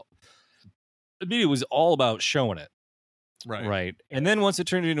media was all about showing it. Right. And then once it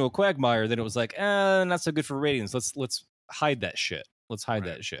turned into a quagmire, then it was like, not so good for ratings. Let's hide that shit. Let's hide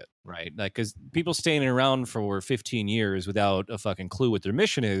that shit. Right. Like, because people staying around for 15 years without a fucking clue what their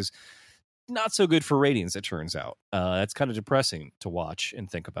mission is, not so good for ratings, it turns out. That's kind of depressing to watch and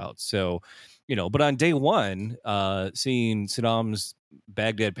think about. So, but on day one, seeing Saddam's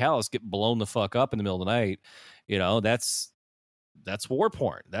Baghdad palace get blown the fuck up in the middle of the night, that's war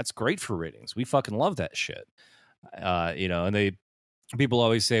porn. That's great for ratings. We fucking love that shit. And people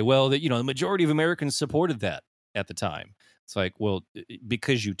always say, well, that, the majority of Americans supported that at the time. It's like, well,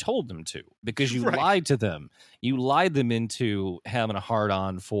 because you told them to, because you lied to them. You lied them into having a hard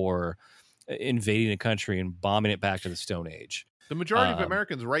on for invading a country and bombing it back to the Stone Age. The majority of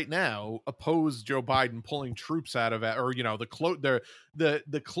Americans right now oppose Joe Biden pulling troops out of it, or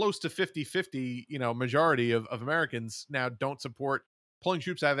the close to 50-50 majority of Americans now don't support pulling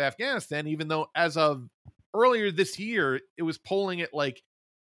troops out of Afghanistan, even though as of earlier this year it was polling at like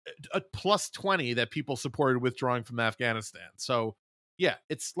a plus 20 that people supported withdrawing from Afghanistan. So yeah,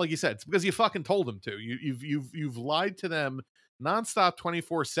 it's like you said, it's because you fucking told them to. You've lied to them nonstop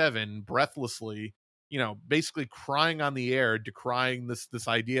 24/7 breathlessly, basically crying on the air, decrying this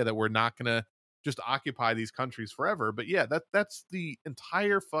idea that we're not going to just occupy these countries forever. But yeah, that's the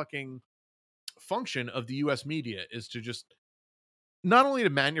entire fucking function of the US media, is to just not only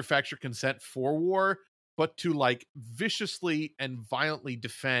to manufacture consent for war, but to like viciously and violently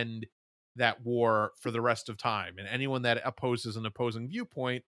defend that war for the rest of time. And anyone that opposes an opposing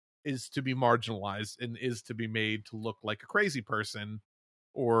viewpoint is to be marginalized and is to be made to look like a crazy person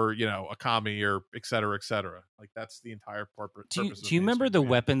or, a commie, or et cetera, et cetera. Like, that's the entire purpose. Do you remember the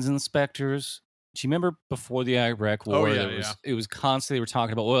weapons inspectors? Do you remember before the Iraq War? It was constantly, they were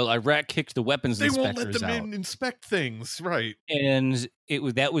talking about, well, Iraq kicked the weapons inspectors out. They won't let them inspect things, right? And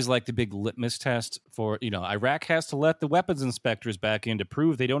that was like the big litmus test for, Iraq has to let the weapons inspectors back in to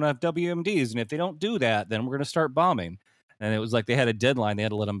prove they don't have WMDs, and if they don't do that, then we're going to start bombing. And it was like they had a deadline; they had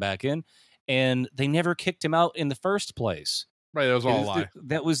to let them back in, and they never kicked him out in the first place. Right, that was all a lie.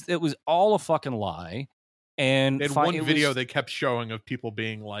 It was all a fucking lie. And they had one video they kept showing of people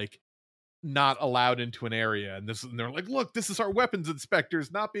being like not allowed into an area, and they're like, look, this is our weapons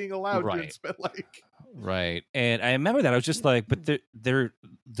inspectors not being allowed to inspect, like. Right. And I remember that I was just like, but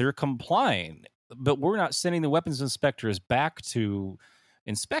they're complying, but we're not sending the weapons inspectors back to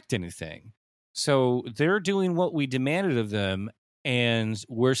inspect anything. So they're doing what we demanded of them, and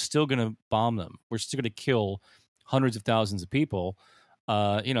we're still going to bomb them. We're still going to kill hundreds of thousands of people,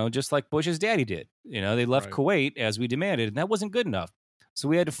 just like Bush's daddy did. They left Kuwait as we demanded, and that wasn't good enough. So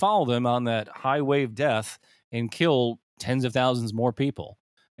we had to follow them on that highway of death and kill tens of thousands more people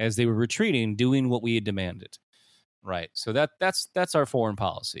as they were retreating, doing what we had demanded. Right. So that's our foreign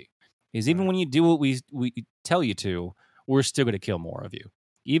policy. Is even when you do what we tell you to, we're still going to kill more of you.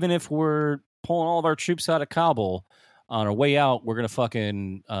 Even if we're pulling all of our troops out of Kabul, on our way out, we're going to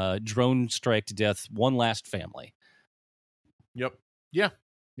fucking drone strike to death one last family. Yep. Yeah.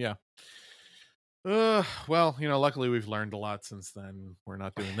 Yeah. Well, luckily we've learned a lot since then. We're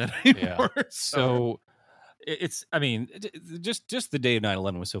not doing that anymore. Yeah. So it's, just the day of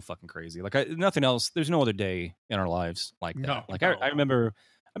 9/11 was so fucking crazy. Like, nothing else. There's no other day in our lives like that. I remember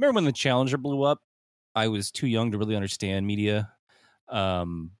when the Challenger blew up. I was too young to really understand media.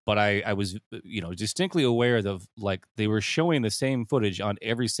 But I was, distinctly aware of, like, they were showing the same footage on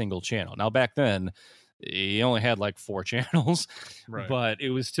every single channel. Now, back then, you only had like 4 channels, but it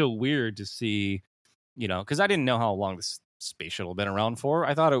was still weird to see, because I didn't know how long this space shuttle had been around for.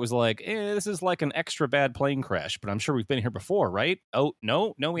 I thought it was like, this is like an extra bad plane crash, but I'm sure we've been here before, right? Oh,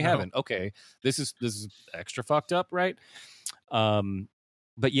 no, we haven't. Okay, this is extra fucked up, right?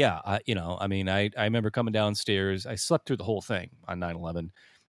 But yeah, I remember coming downstairs. I slept through the whole thing on 9/11.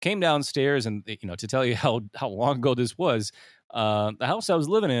 Came downstairs, and to tell you how long ago this was, the house I was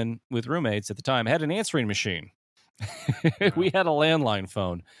living in with roommates at the time had an answering machine. We had a landline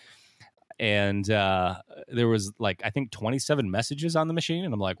phone, and there was like, I think 27 messages on the machine,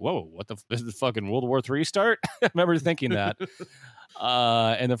 and I'm like, whoa, what this is the fucking World War III start? I remember thinking that.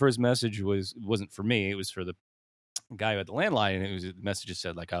 And the first message wasn't for me; it was for the guy at the landline, and the message just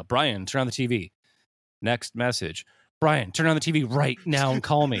said like, Brian, turn on the TV. Next message, Brian, turn on the TV right now and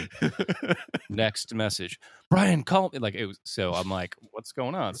call me. Next message, Brian, call me. Like, it was, so I'm like, what's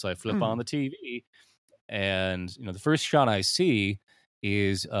going on? So I flip on the TV, and the first shot I see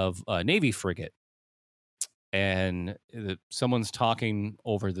is of a Navy frigate, and someone's talking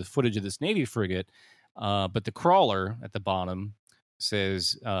over the footage of this Navy frigate, but the crawler at the bottom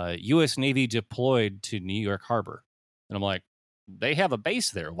says U.S. Navy deployed to New York Harbor. And I'm like, they have a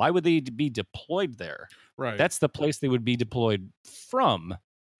base there. Why would they be deployed there? Right. That's the place they would be deployed from,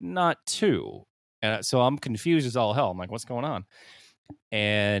 not to. And so I'm confused as all hell. I'm like, what's going on?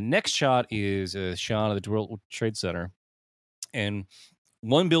 And next shot is a shot of the World Trade Center. And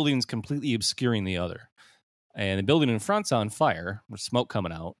one building's completely obscuring the other. And the building in front's on fire with smoke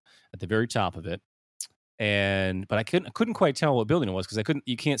coming out at the very top of it. But I couldn't quite tell what building it was because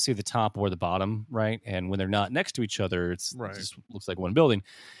you can't see the top or the bottom, right? And when they're not next to each other, it just looks like one building.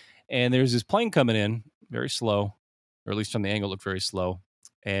 And there's this plane coming in very slow, or at least from the angle, it looked very slow.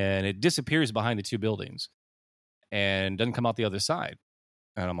 And it disappears behind the two buildings and doesn't come out the other side.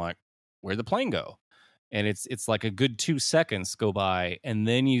 And I'm like, where'd the plane go? And it's like a good 2 seconds go by, and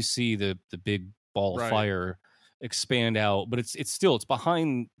then you see the big ball of fire expand out, but it's still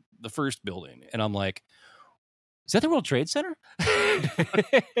behind the first building. And I'm like, is that the World Trade Center?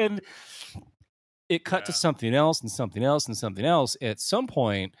 And it cut to something else and something else and something else. At some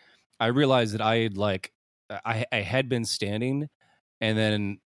point, I realized that I had been standing, and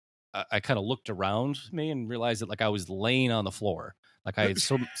then I kind of looked around me and realized that like I was laying on the floor, like I had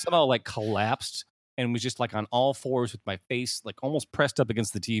somehow like collapsed and was just like on all fours with my face like almost pressed up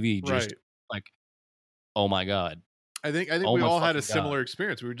against the TV, just like, oh my God. I think we all had a similar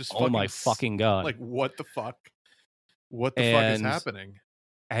experience. We were just my fucking God. Like, what the fuck? What the fuck is happening?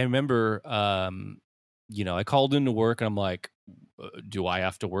 I remember, I called into work and I'm like, do I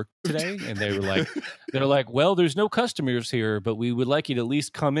have to work today? And they're like, well, there's no customers here, but we would like you to at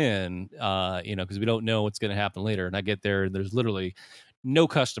least come in, because we don't know what's going to happen later. And I get there and there's literally no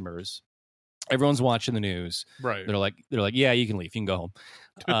customers. Everyone's watching the news. Right. They're like, yeah, you can leave. You can go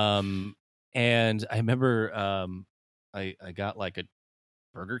home. And I remember, I got like a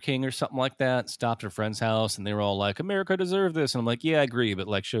Burger King or something like that, stopped at a friend's house, and they were all like, America deserved this. And I'm like, yeah, I agree, but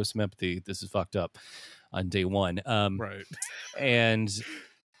like, show some empathy. This is fucked up on day one. Right. And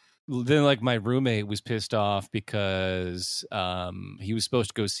then like my roommate was pissed off because he was supposed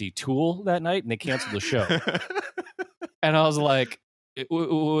to go see Tool that night and they canceled the show. And I was like,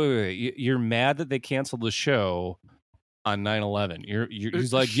 wait, you're mad that they canceled the show on 9/11?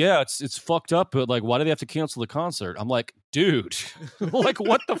 He's like, yeah, it's fucked up, but like, why do they have to cancel the concert? I'm like, dude, like,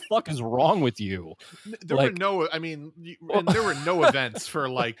 what the fuck is wrong with you? There were no events for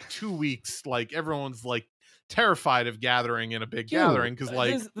like 2 weeks. Like everyone's like terrified of gathering in a big gathering because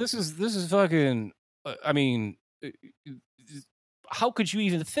like this is fucking. I mean, how could you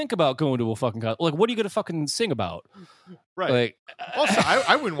even think about going to a fucking concert? Like, what are you gonna fucking sing about? Right. Like, also,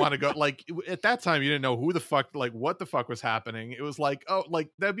 I wouldn't want to go. Like at that time, you didn't know who the fuck, like what the fuck was happening. It was like, oh, like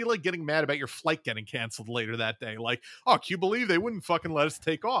that'd be like getting mad about your flight getting canceled later that day. Like, oh, can you believe they wouldn't fucking let us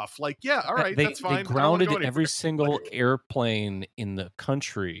take off? Like, yeah, all right, that's fine. They grounded every single airplane in the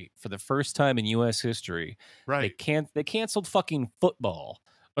country for the first time in U.S. history. Right. They canceled fucking football.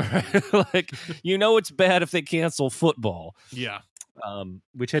 Like, it's bad if they cancel football. Yeah.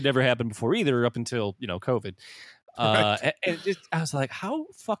 Which had never happened before either, up until COVID. And I was like, how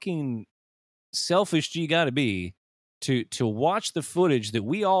fucking selfish do you got to be to watch the footage that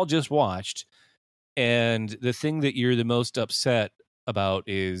we all just watched, and the thing that you're the most upset about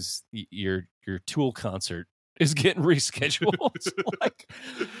is your Tool concert is getting rescheduled. Like,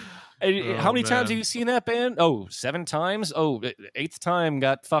 how many times have you seen that band? 7 times. 8th time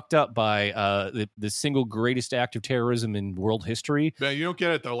got fucked up by the single greatest act of terrorism in world history. Man, you don't get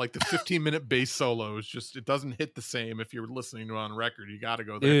it though. Like the 15-minute bass solo is just, it doesn't hit the same if you're listening to it on record. You got to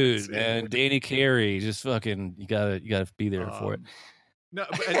go there, dude. And Danny Carey, just fucking, you gotta be there for it. No,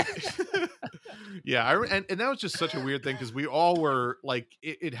 but, yeah, and that was just such a weird thing because we all were like,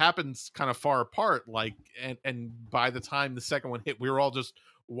 it happens kind of far apart. Like, and by the time the second one hit, we were all just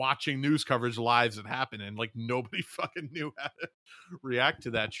watching news coverage live as it happened, and like nobody fucking knew how to react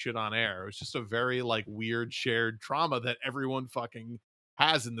to that shit on air. It was just a very like weird shared trauma that everyone fucking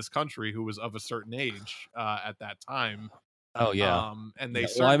has in this country who was of a certain age at that time. Oh yeah, and they.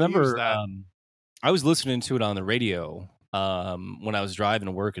 I remember that. I was listening to it on the radio when I was driving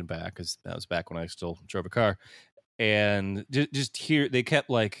to work and back, because that was back when I still drove a car. And just here, they kept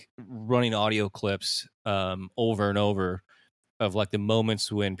like running audio clips over and over of like the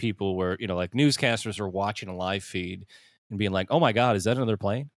moments when people were, like newscasters were watching a live feed and being like, "Oh my God, is that another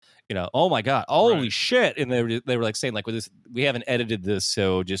plane?" "Oh my God, holy shit!" And they were like saying like, "With this, we haven't edited this,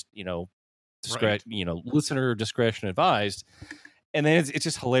 so just listener discretion advised." And then it's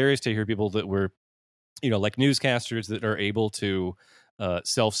just hilarious to hear people that were, like newscasters that are able to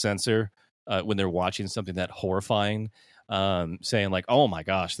self-censor when they're watching something that horrifying, saying like, "Oh my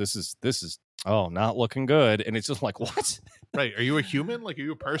gosh, this is not looking good," and it's just like, what? Right? Are you a human? Like, are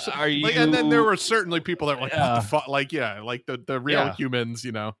you a person? Are Like, and then there you- were certainly people that were like, what the fuck? Like, yeah, like the real Yeah. humans,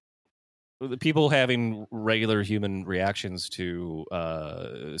 you know. The people having regular human reactions to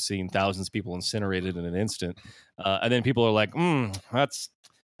seeing thousands of people incinerated in an instant, and then people are like, that's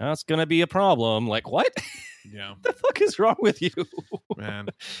gonna be a problem. Like, what? Yeah. What the fuck is wrong with you? Man,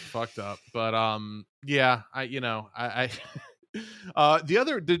 fucked up. But yeah, the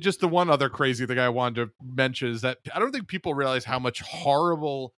one other crazy thing I wanted to mention is that I don't think people realize how much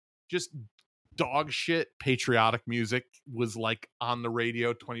horrible, just dog shit patriotic music was like on the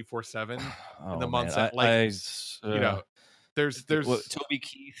radio 24/7 in the months that, like, you know, there's what, Toby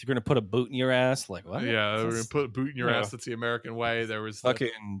Keith, you're gonna put a boot in your ass? Like, what? yeah, we're gonna That's put a boot in your ass. That's the American way. There was the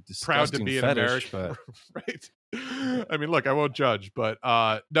fucking proud to disgusting be an fetish, American, right? I mean, look, I won't judge, but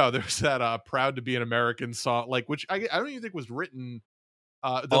no, there's that proud to be an American song, like, which I don't even think was written,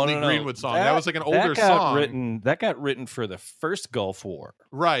 the Lee Greenwood song. That was like an older song. That got written for the first Gulf War,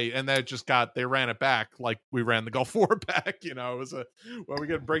 right? And then they ran it back like we ran the Gulf War back. You know, it was we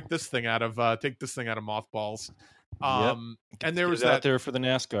got to break this thing out of take this thing out of mothballs. Yep. And there was that that there for the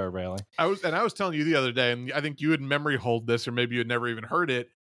NASCAR rally. I was telling you the other day, and I think you had memory hold this, or maybe you had never even heard it.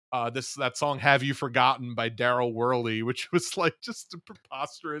 That song "Have You Forgotten" by Daryl Worley, which was like just a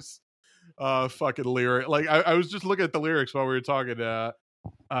preposterous fucking lyric. Like, I was just looking at the lyrics while we were talking. This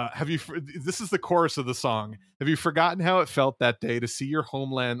is the chorus of the song. Have you forgotten how it felt that day to see your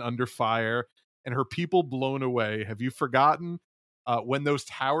homeland under fire and her people blown away? Have you forgotten when those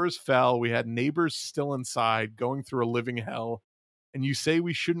towers fell, we had neighbors still inside going through a living hell, and you say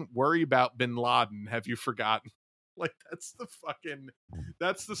we shouldn't worry about bin Laden? Have you forgotten? Like, that's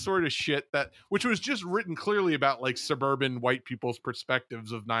the sort of shit which was just written clearly about, like, suburban white people's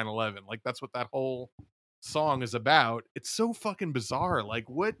perspectives of 9/11. Like, that's what that whole song is about. It's so fucking bizarre. Like,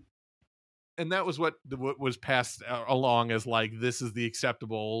 what? And that was what was passed along as, like, this is the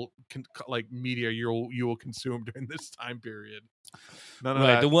acceptable like media you will consume during this time period. None of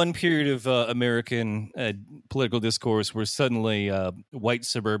that. The one period of American political discourse where suddenly white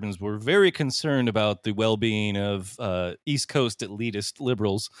suburbans were very concerned about the well-being of East Coast elitist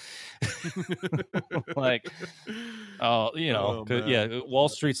liberals. Like, Wall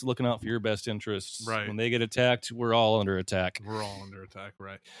Street's looking out for your best interests. Right. When they get attacked, we're all under attack.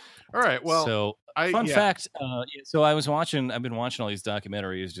 Right. All right. Well, so fun fact. So I've been watching all these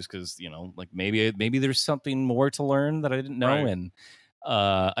documentaries just because, like, maybe there's something more to learn that I didn't know. Right. And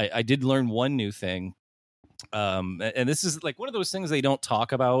I did learn one new thing. And this is like one of those things they don't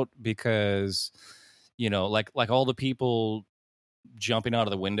talk about because, like all the people jumping out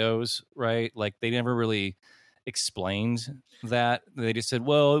of the windows, right? Like, they never really explained that. They just said,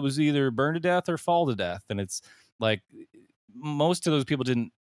 well, it was either burn to death or fall to death. And it's like, most of those people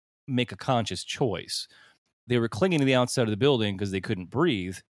didn't make a conscious choice. They were clinging to the outside of the building because they couldn't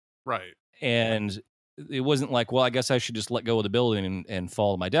breathe. Right. And it wasn't like, well, I guess I should just let go of the building and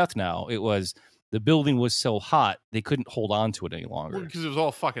fall to my death now. It was, the building was so hot they couldn't hold on to it any longer because it was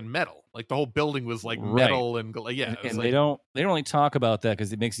all fucking metal. Like, the whole building was like right. metal and yeah. And like, they don't really talk about that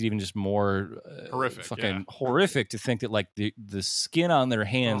because it makes it even just more horrific. Horrific to think that, like, the skin on their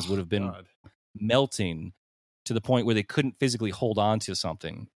hands would have been melting to the point where they couldn't physically hold on to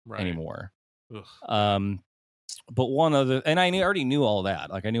something anymore. Ugh. But one other, and I already knew all that.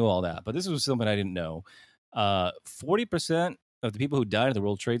 Like, I knew all that, but this was something I didn't know. 40% of the people who died at the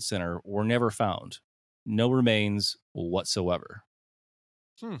World Trade Center were never found. No remains whatsoever.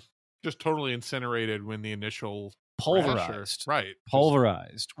 Just totally incinerated when the initial pulverized, right?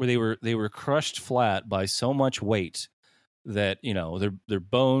 Pulverized, where they were crushed flat by so much weight that their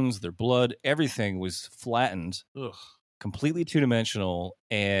bones, their blood, everything was flattened, completely two-dimensional,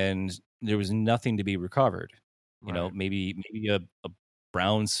 and there was nothing to be recovered. Maybe a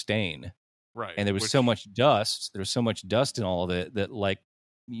brown stain. Right. And there was so much dust. There was so much dust in all of it that, like,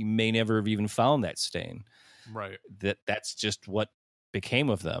 you may never have even found that stain. Right. That's just what became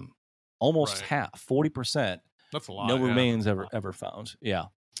of them. Almost half, 40%. That's a lot. No remains ever found. Yeah.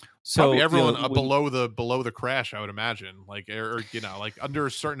 So probably everyone below the crash, I would imagine, like, or like under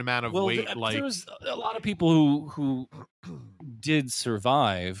a certain amount of weight. Like, there was a lot of people who did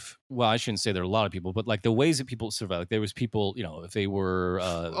survive. Well, I shouldn't say there are a lot of people, but, like, the ways that people survive. Like, there was people, if they were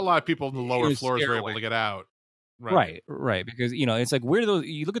a lot of people in the lower floors were able to get out. Right. Because it's like, where do those?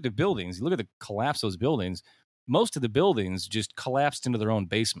 You look at the buildings. You look at the collapse of those buildings. Most of the buildings just collapsed into their own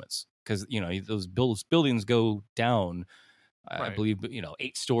basements because those buildings go down. I believe,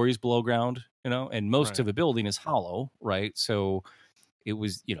 8 stories below ground, and most of a building is hollow, right? So it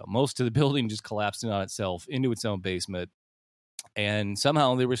was, most of the building just collapsed in on itself into its own basement. And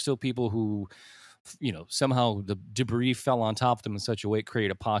somehow there were still people who, somehow the debris fell on top of them in such a way it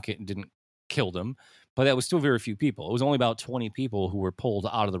created a pocket and didn't kill them. But that was still very few people. It was only about 20 people who were pulled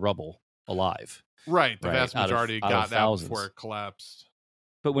out of the rubble alive. Right. The vast majority got out thousands. before it collapsed.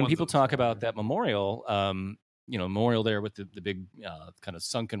 But when people talk about that memorial, memorial there with the big kind of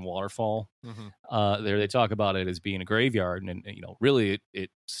sunken waterfall, there they talk about it as being a graveyard, and really it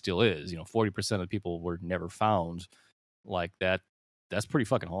still is. 40% of the people were never found. Like that, that's pretty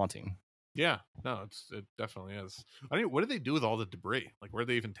fucking haunting. Yeah, no, it definitely is. I mean, what did they do with all the debris? Like, where did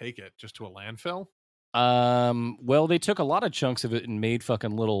they even take it? Just to a landfill? Well, they took a lot of chunks of it and made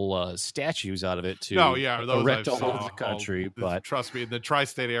fucking little statues out of it to erect all over the country. But trust me, in the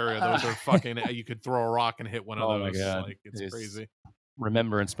tri-state area, those are fucking. You could throw a rock and hit one of those. My God. Like, it's crazy.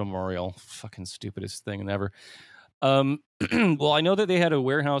 Remembrance Memorial, fucking stupidest thing ever. Well, I know that they had a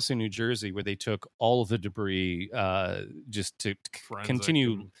warehouse in New Jersey where they took all of the debris just to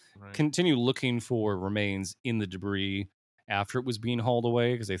continue looking for remains in the debris after it was being hauled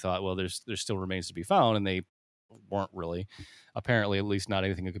away, because they thought, well, there's still remains to be found, and they weren't really, apparently, at least not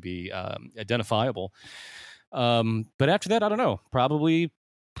anything that could be identifiable. But after that, I don't know. Probably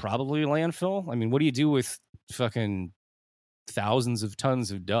landfill. I mean, what do you do with fucking thousands of tons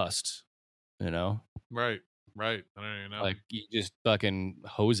of dust? Right. I don't even know. Like, you just fucking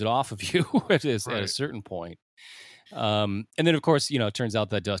hose it off of you at a certain point. And then, of course, it turns out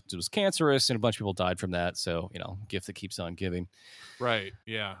that dust was cancerous, and a bunch of people died from that. So, gift that keeps on giving. Right.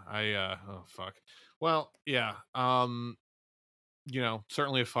 Yeah. Oh, fuck. Well, yeah. Certainly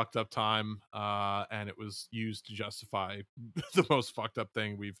a fucked up time. And it was used to justify the most fucked up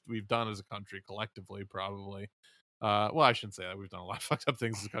thing we've done as a country collectively, probably. Well, I shouldn't say that. We've done a lot of fucked up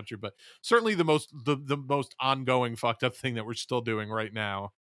things as a country, but certainly the most ongoing fucked up thing that we're still doing right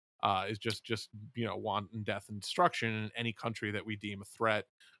now is just wanton death and destruction in any country that we deem a threat,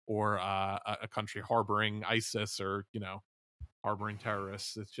 or a country harboring ISIS, or harboring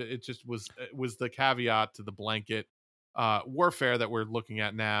terrorists. It was the caveat to the blanket warfare that we're looking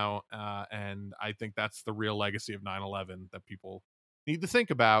at now, and I think that's the real legacy of 9/11 that people need to think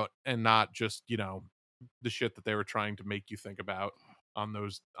about, and not just the shit that they were trying to make you think about on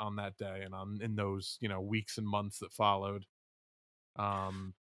that day and in those weeks and months that followed.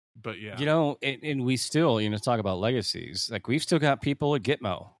 But yeah, and we still talk about legacies. Like, we've still got people at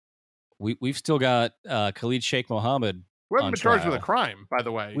Gitmo. We've still got Khalid Sheikh Mohammed. We haven't been charged with a crime, by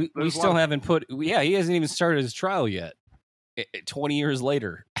the way. We still haven't he hasn't even started his trial yet. 20 years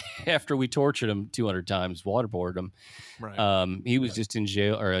later, after we tortured him 200 times, waterboarded him. Right. He was just in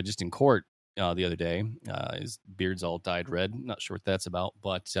jail, or just in court the other day. His beard's all dyed red. Not sure what that's about,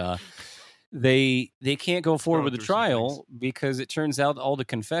 but they can't go forward with the trial because it turns out all the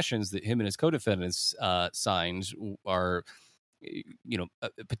confessions that him and his co-defendants signed are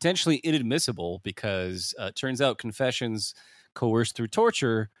potentially inadmissible, because it turns out confessions coerced through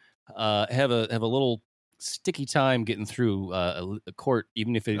torture have a little sticky time getting through a court,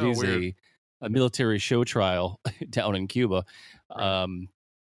 even if it is a military show trial down in Cuba. Right.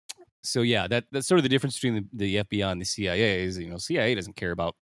 So yeah, that's sort of the difference between the FBI and the CIA. Is CIA doesn't care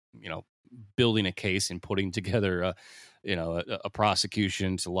about building a case and putting together a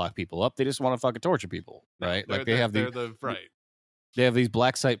prosecution to lock people up. They just want to fucking torture people, right? They have these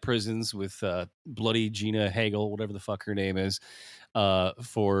black site prisons with bloody Gina Hagel, whatever the fuck her name is,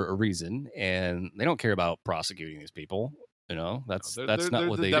 for a reason, and they don't care about prosecuting these people. That's not what they do.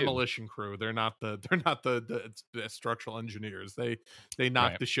 They're the demolition crew. They're not the structural engineers. They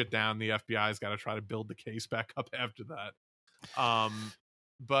knock the shit down. The FBI's got to try to build the case back up after that.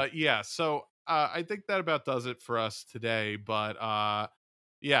 But yeah, so I think that about does it for us today. But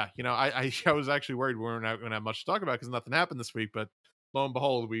yeah, I was actually worried we weren't going to have much to talk about because nothing happened this week. But lo and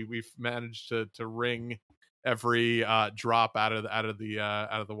behold, we've managed to wring every drop out of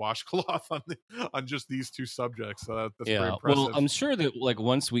the washcloth on just these two subjects. So that's pretty impressive. Well, I'm sure that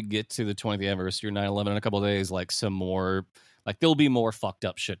once we get to the 20th anniversary of 9/11 in a couple of days, some more there'll be more fucked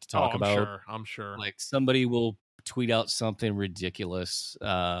up shit to talk about. I'm sure. Somebody will tweet out something ridiculous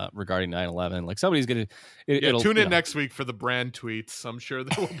regarding 9/11. Somebody's gonna tune in next week for the brand tweets. I'm sure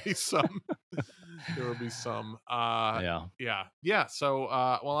there will be some. There will be some. Yeah. So,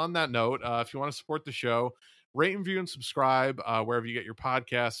 well, on that note, if you want to support the show, rate and review and subscribe wherever you get your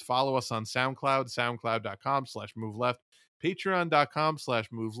podcasts. Follow us on SoundCloud, soundcloud.com/moveleft,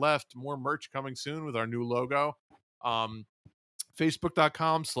 patreon.com/moveleft. More merch coming soon with our new logo.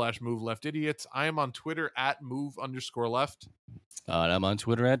 Facebook.com/movelefidiots. I am on Twitter @move_left. And I'm on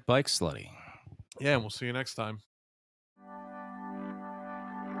Twitter @BikeSlutty. Yeah, and we'll see you next time.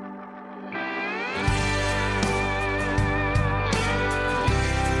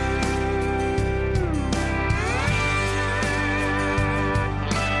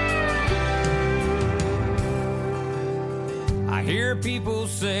 people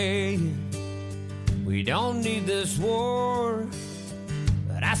saying we don't need this war,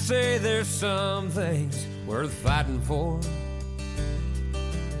 but I say there's some things worth fighting for.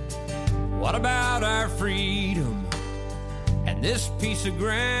 What about our freedom and this piece of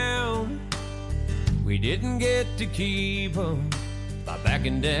ground? We didn't get to keep them by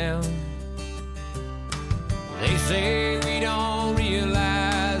backing down. They say we don't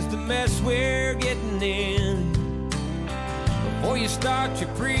realize the mess we're getting in. Before you start your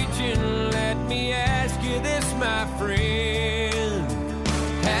preaching, let me ask you this, my friend.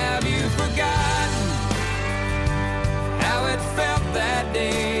 Have you forgotten how it felt that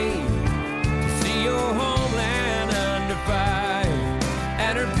day to see your homeland under fire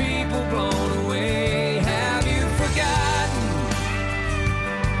and her people blown away? Have you forgotten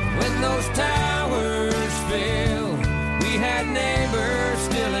when those towers fell? We had neighbors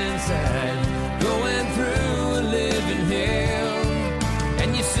still inside, going through a living hell.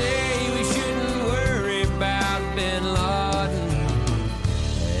 And you say we shouldn't worry about Bin Laden.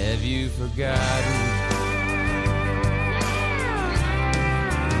 Have you forgotten?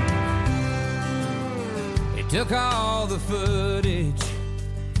 They took all the footage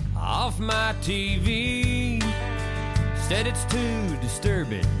off my TV. Said it's too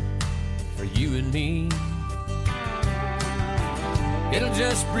disturbing for you and me. It'll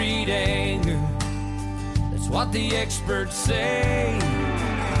just breed anger, that's what the experts say.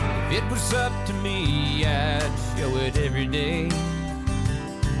 If it was up to me, I'd show it every day.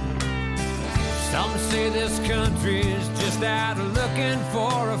 Some say this country's just out looking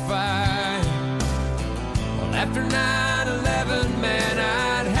for a fight. Well, after 9/11, man,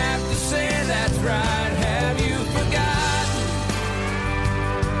 I'd have to say that's right. Have you forgotten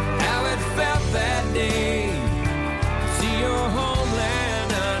how it felt that day? See your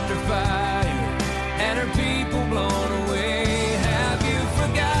homeland under fire and her people blown away. Have you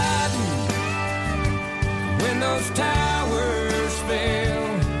forgotten when those towers fell?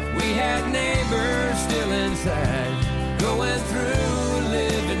 We had neighbors still inside, going through a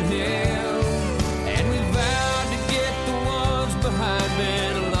living hell. And we vowed to get the ones behind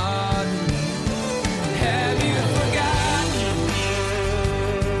Bin Laden. Have you forgotten?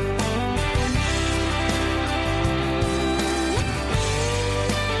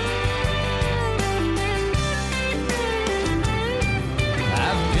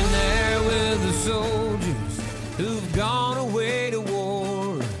 I've been there with the soldiers who've gone away to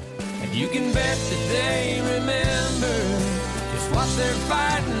war, and you can bet that they remember just what they're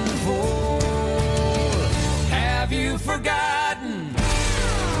fighting for. Have you forgotten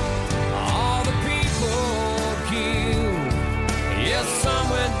all the people killed? Yes, some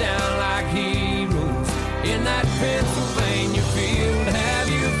went down like heroes in that Pennsylvania field. Have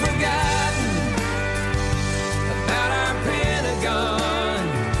you forgotten about our Pentagon?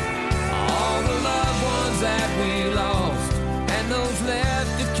 All the loved ones that we lost and those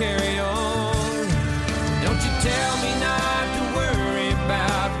left to carry on. Don't you tell me not to worry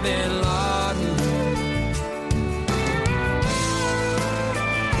about Bin Laden.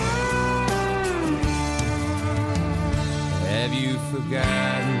 Have you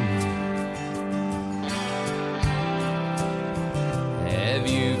forgotten? Have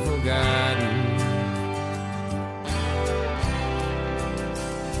you forgotten?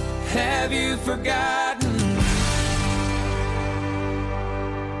 Have you forgotten?